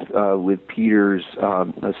agree with Peter's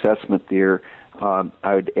assessment there.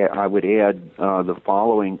 I would add the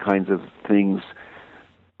following kinds of things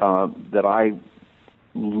that I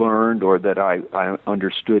learned or that I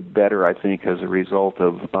understood better, I think, as a result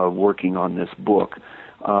of working on this book.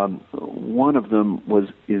 One of them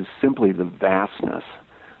is simply the vastness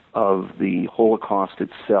of the Holocaust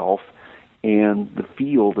itself and the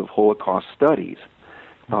field of Holocaust studies.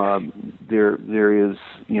 There is,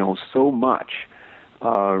 so much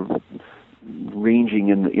ranging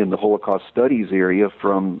in the Holocaust studies area,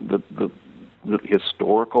 from the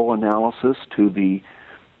historical analysis to the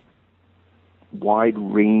wide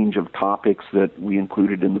range of topics that we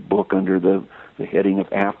included in the book under the heading of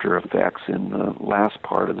After Effects in the last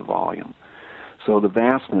part of the volume. So the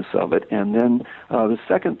vastness of it. And then the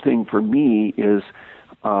second thing for me is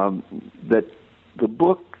that the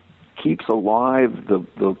book keeps alive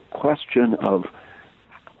the question of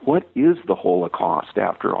what is the Holocaust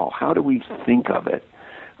after all? How do we think of it?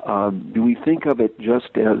 Do we think of it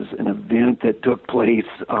just as an event that took place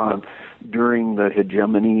during the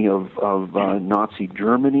hegemony of Nazi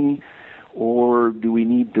Germany? or do we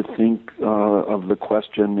need to think of the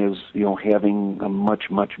question as having a much,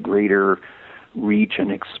 much greater reach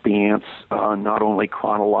and expanse, not only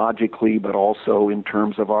chronologically but also in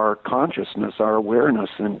terms of our consciousness, our awareness,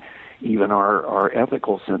 and even our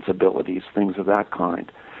ethical sensibilities, things of that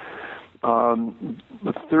kind.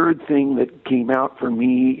 The third thing that came out for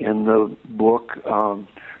me in the book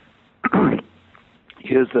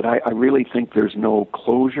is that I really think there's no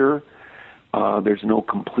closure, there's no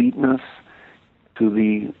completeness to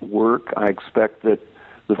the work. I expect that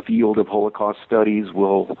the field of Holocaust studies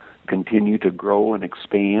will continue to grow and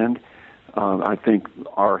expand. I think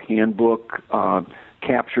our handbook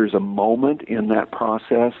captures a moment in that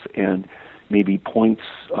process and maybe points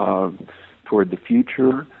toward the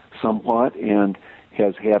future somewhat, and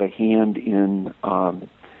has had a hand in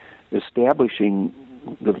establishing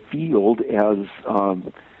the field as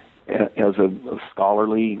a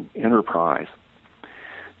scholarly enterprise.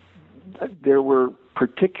 There were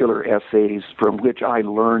particular essays from which I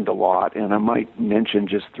learned a lot, and I might mention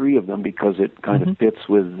just three of them because it kind of fits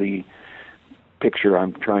with the picture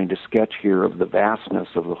I'm trying to sketch here of the vastness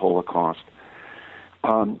of the Holocaust.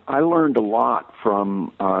 I learned a lot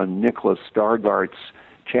from Nicholas Stargart's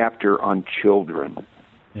chapter on children,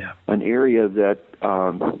 an area that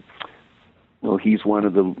he's one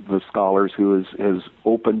of the scholars who has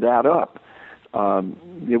opened that up.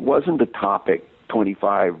 It wasn't a topic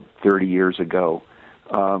 25, 30 years ago,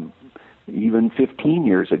 even 15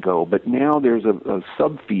 years ago, but now there's a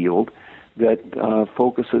subfield that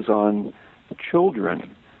focuses on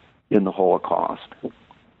children in the Holocaust.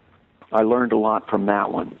 I learned a lot from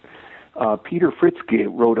that one. Peter Fritzke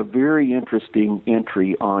wrote a very interesting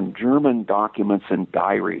entry on German documents and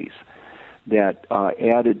diaries that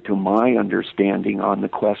added to my understanding on the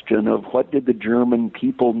question of what did the German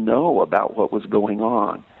people know about what was going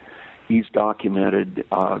on. He's documented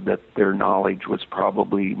that their knowledge was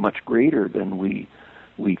probably much greater than we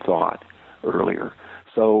thought earlier.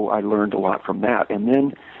 So I learned a lot from that. And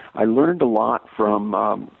then I learned a lot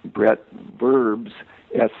from Brett Verb's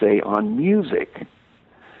essay on music.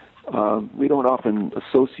 We don't often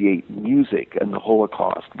associate music and the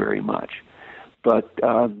Holocaust very much, but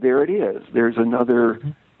there it is. There's another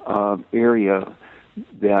area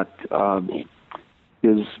that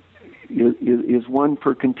is one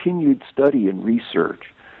for continued study and research.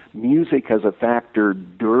 Music has a factor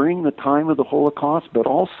during the time of the Holocaust, but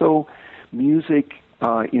also music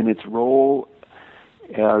in its role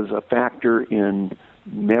as a factor in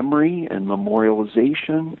memory and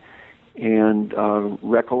memorialization and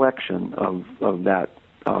recollection of that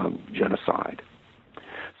genocide.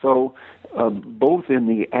 So both in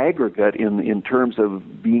the aggregate, in terms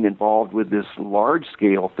of being involved with this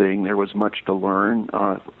large-scale thing, there was much to learn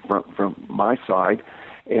from my side.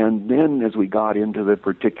 And then as we got into the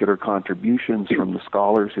particular contributions from the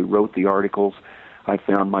scholars who wrote the articles, I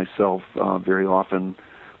found myself very often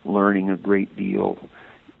learning a great deal.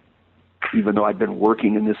 Even though I'd been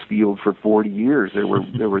working in this field for 40 years, there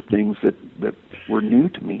were things that were new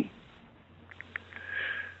to me.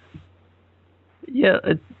 Yeah,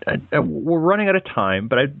 we're running out of time,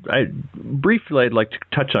 but I'd like to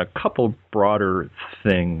touch on a couple broader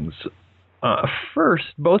things. First,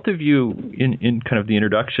 both of you, in kind of the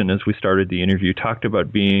introduction as we started the interview, talked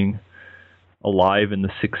about being alive in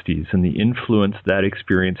the 60s and the influence that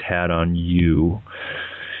experience had on you.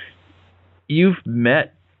 You've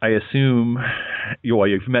met, I assume,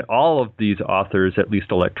 you've met all of these authors, at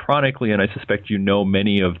least electronically, and I suspect you know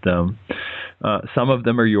many of them. Some of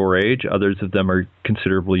them are your age, others of them are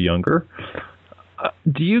considerably younger.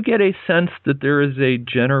 Do you get a sense that there is a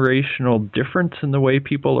generational difference in the way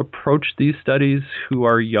people approach these studies who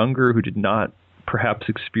are younger, who did not perhaps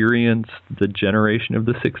experience the generation of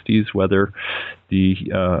the 60s, whether the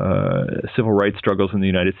civil rights struggles in the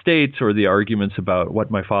United States or the arguments about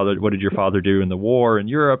what did your father do in the war in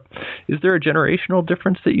Europe? Is there a generational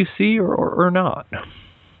difference that you see or not?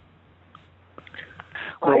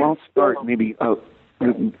 Well, I'll start maybe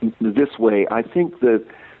this way. I think that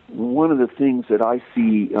one of the things that I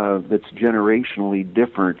see that's generationally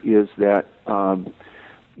different is that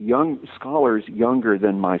young scholars younger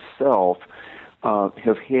than myself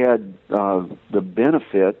have had the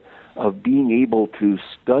benefit of being able to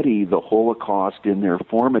study the Holocaust in their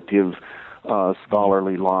formative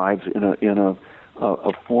scholarly lives in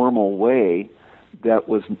a formal way that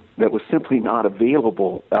was simply not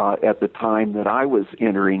available at the time that I was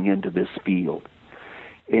entering into this field.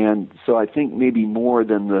 And so I think maybe more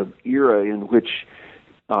than the era in which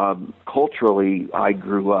culturally I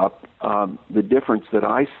grew up, the difference that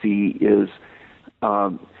I see is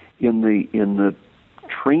in the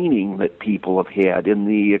training that people have had, in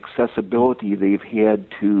the accessibility they've had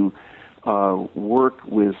to work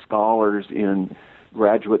with scholars in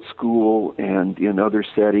graduate school and in other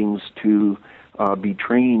settings to be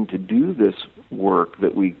trained to do this work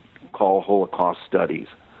that we call Holocaust studies.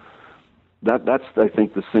 That's, I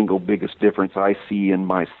think, the single biggest difference I see in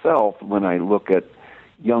myself when I look at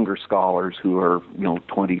younger scholars who are,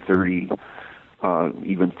 20, 30,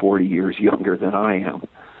 even 40 years younger than I am.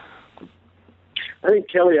 I think,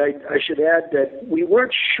 Kelly, I should add that we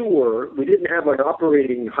weren't sure, we didn't have an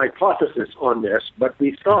operating hypothesis on this, but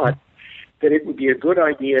we thought that it would be a good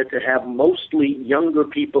idea to have mostly younger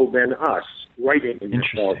people than us writing in this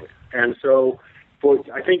volume. And so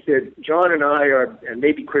I think that John and I are, and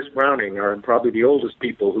maybe Chris Browning, are probably the oldest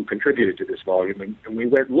people who contributed to this volume, and we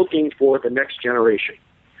went looking for the next generation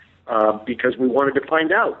because we wanted to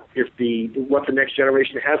find out what the next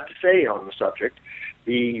generation has to say on the subject.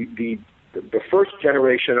 The first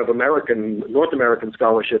generation of North American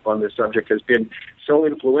scholarship on this subject has been so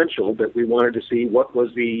influential that we wanted to see what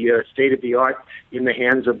was the state of the art in the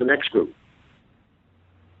hands of the next group.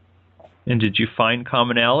 And did you find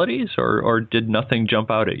commonalities, or did nothing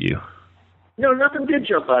jump out at you? No, nothing did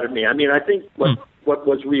jump out at me. I mean, I think what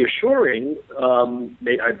was reassuring,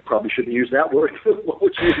 I probably shouldn't use that word, what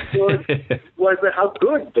was reassuring was how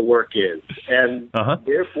good the work is. And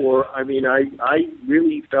therefore, I mean, I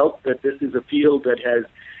really felt that this is a field that has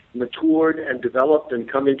matured and developed and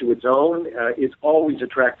come into its own. It's always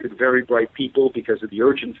attracted very bright people because of the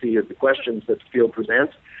urgency of the questions that the field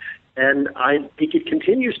presents. And I think it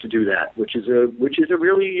continues to do that, which is a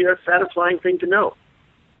really satisfying thing to know.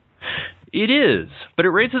 It is, but it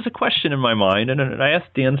raises a question in my mind, and I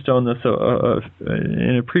asked Dan Stone this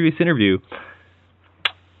in a previous interview.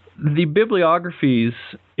 The bibliographies,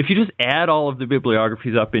 if you just add all of the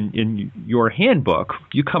bibliographies up in your handbook,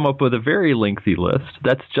 you come up with a very lengthy list.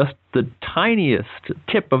 That's just the tiniest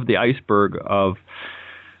tip of the iceberg of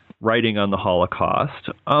writing on the Holocaust,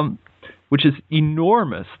 which is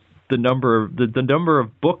enormous. The number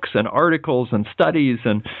of books and articles and studies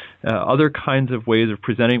and other kinds of ways of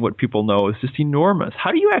presenting what people know is just enormous.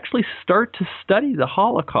 How do you actually start to study the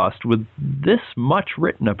Holocaust with this much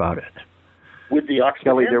written about it? With the Oxford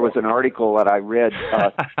Kelly, there was an article that I read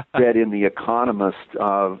in The Economist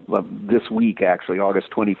this week, actually, August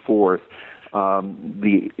 24th.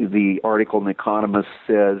 The article in The Economist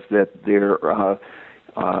says that there,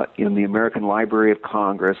 in the American Library of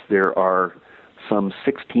Congress, there are some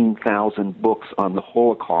 16,000 books on the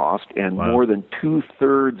Holocaust, and more than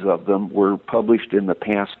 2/3 of them were published in the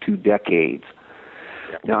past 2 decades.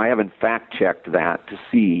 Now, I haven't fact-checked that to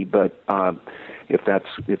see, but if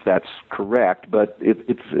that's correct, but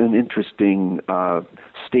it's an interesting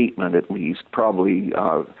statement, at least, probably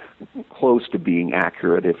close to being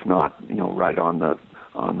accurate, if not, right on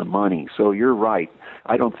the money. So you're right.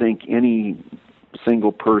 I don't think any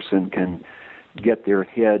single person can get their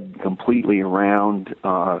head completely around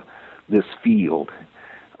this field.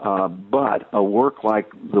 But a work like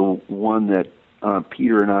the one that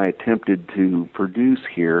Peter and I attempted to produce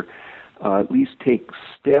here at least takes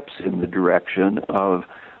steps in the direction of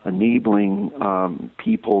enabling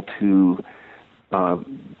people to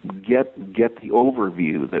get the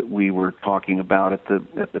overview that we were talking about at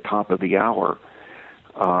the top of the hour.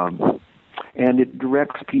 And it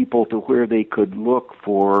directs people to where they could look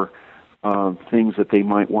for things that they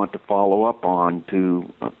might want to follow up on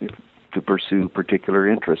to pursue particular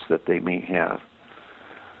interests that they may have.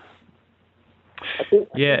 I think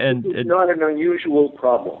it's not an unusual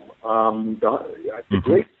problem. The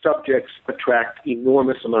great subjects attract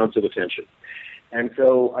enormous amounts of attention. And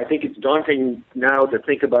so I think it's daunting now to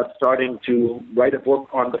think about starting to write a book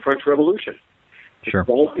on the French Revolution. Sure.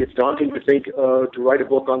 It's daunting to think to write a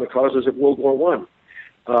book on the causes of World War I.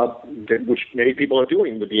 Which many people are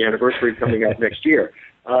doing with the anniversary coming up next year.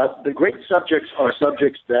 The great subjects are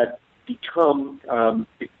subjects that become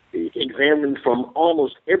examined from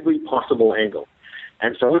almost every possible angle.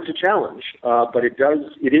 And so it's a challenge, but it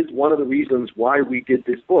is one of the reasons why we did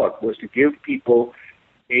this book, was to give people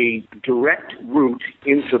a direct route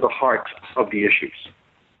into the heart of the issues.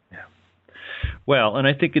 Well, and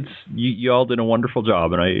I think you all did a wonderful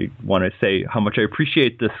job, and I want to say how much I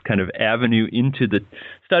appreciate this kind of avenue into the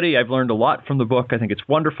study. I've learned a lot from the book. I think it's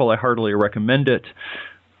wonderful. I heartily recommend it.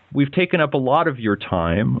 We've taken up a lot of your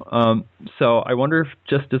time, so I wonder if,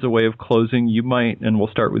 just as a way of closing, you might, and we'll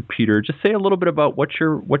start with Peter, just say a little bit about what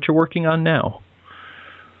you're working on now.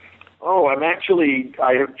 Oh, I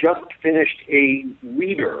have just finished a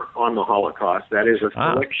reader on the Holocaust. That is a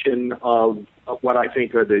selection of what I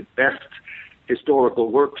think are the best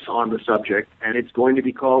historical works on the subject, and it's going to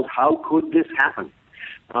be called How Could This Happen?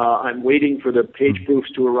 I'm waiting for the page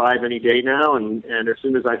proofs to arrive any day now, and as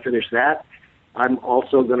soon as I finish that, I'm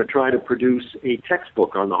also going to try to produce a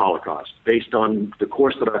textbook on the Holocaust based on the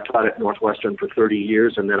course that I've taught at Northwestern for 30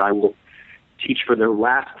 years and that I will teach for the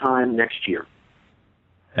last time next year.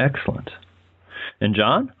 Excellent. And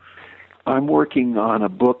John? I'm working on a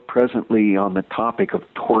book presently on the topic of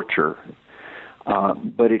torture,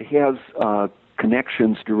 but it has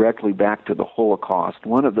connections directly back to the Holocaust.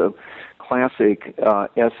 One of the classic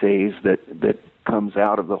essays that comes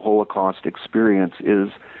out of the Holocaust experience is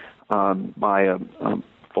by a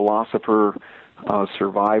philosopher,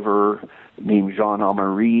 survivor named Jean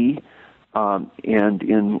Amery, and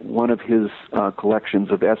in one of his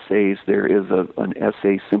collections of essays, there is an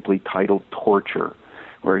essay simply titled Torture,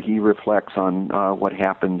 where he reflects on what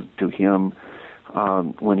happened to him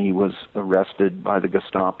when he was arrested by the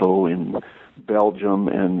Gestapo in Belgium,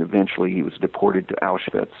 and eventually he was deported to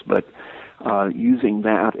Auschwitz. But using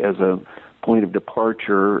that as a point of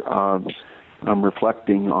departure, I'm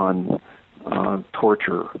reflecting on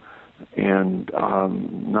torture, and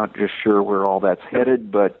not just sure where all that's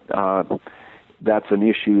headed, but that's an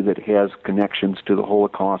issue that has connections to the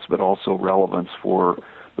Holocaust, but also relevance for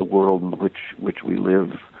the world in which we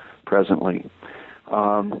live presently.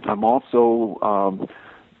 I'm also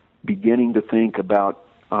beginning to think about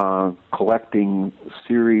collecting a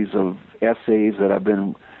series of essays that I've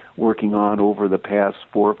been working on over the past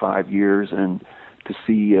 4 or 5 years, and to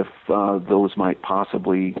see if those might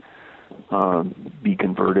possibly be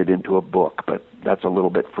converted into a book, but that's a little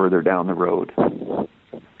bit further down the road.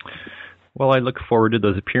 Well, I look forward to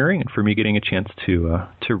those appearing and for me getting a chance to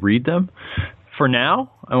read them. For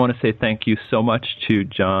now, I want to say thank you so much to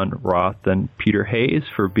John Roth and Peter Hayes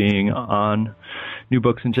for being on New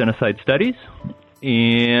Books in Genocide Studies,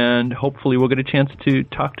 and hopefully we'll get a chance to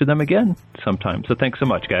talk to them again sometime. So thanks so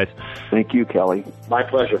much, guys. Thank you, Kelly. My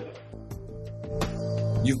pleasure.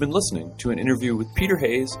 You've been listening to an interview with Peter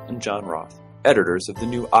Hayes and John Roth, editors of the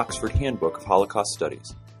new Oxford Handbook of Holocaust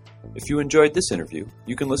Studies. If you enjoyed this interview,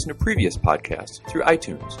 you can listen to previous podcasts through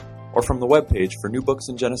iTunes or from the webpage for New Books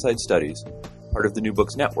in Genocide Studies, part of the New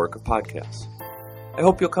Books network of podcasts. I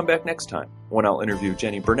hope you'll come back next time when I'll interview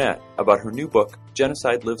Jenny Burnett about her new book,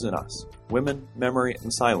 Genocide Lives in Us: Women, Memory,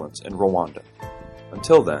 and Silence in Rwanda.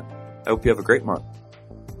 Until then, I hope you have a great month.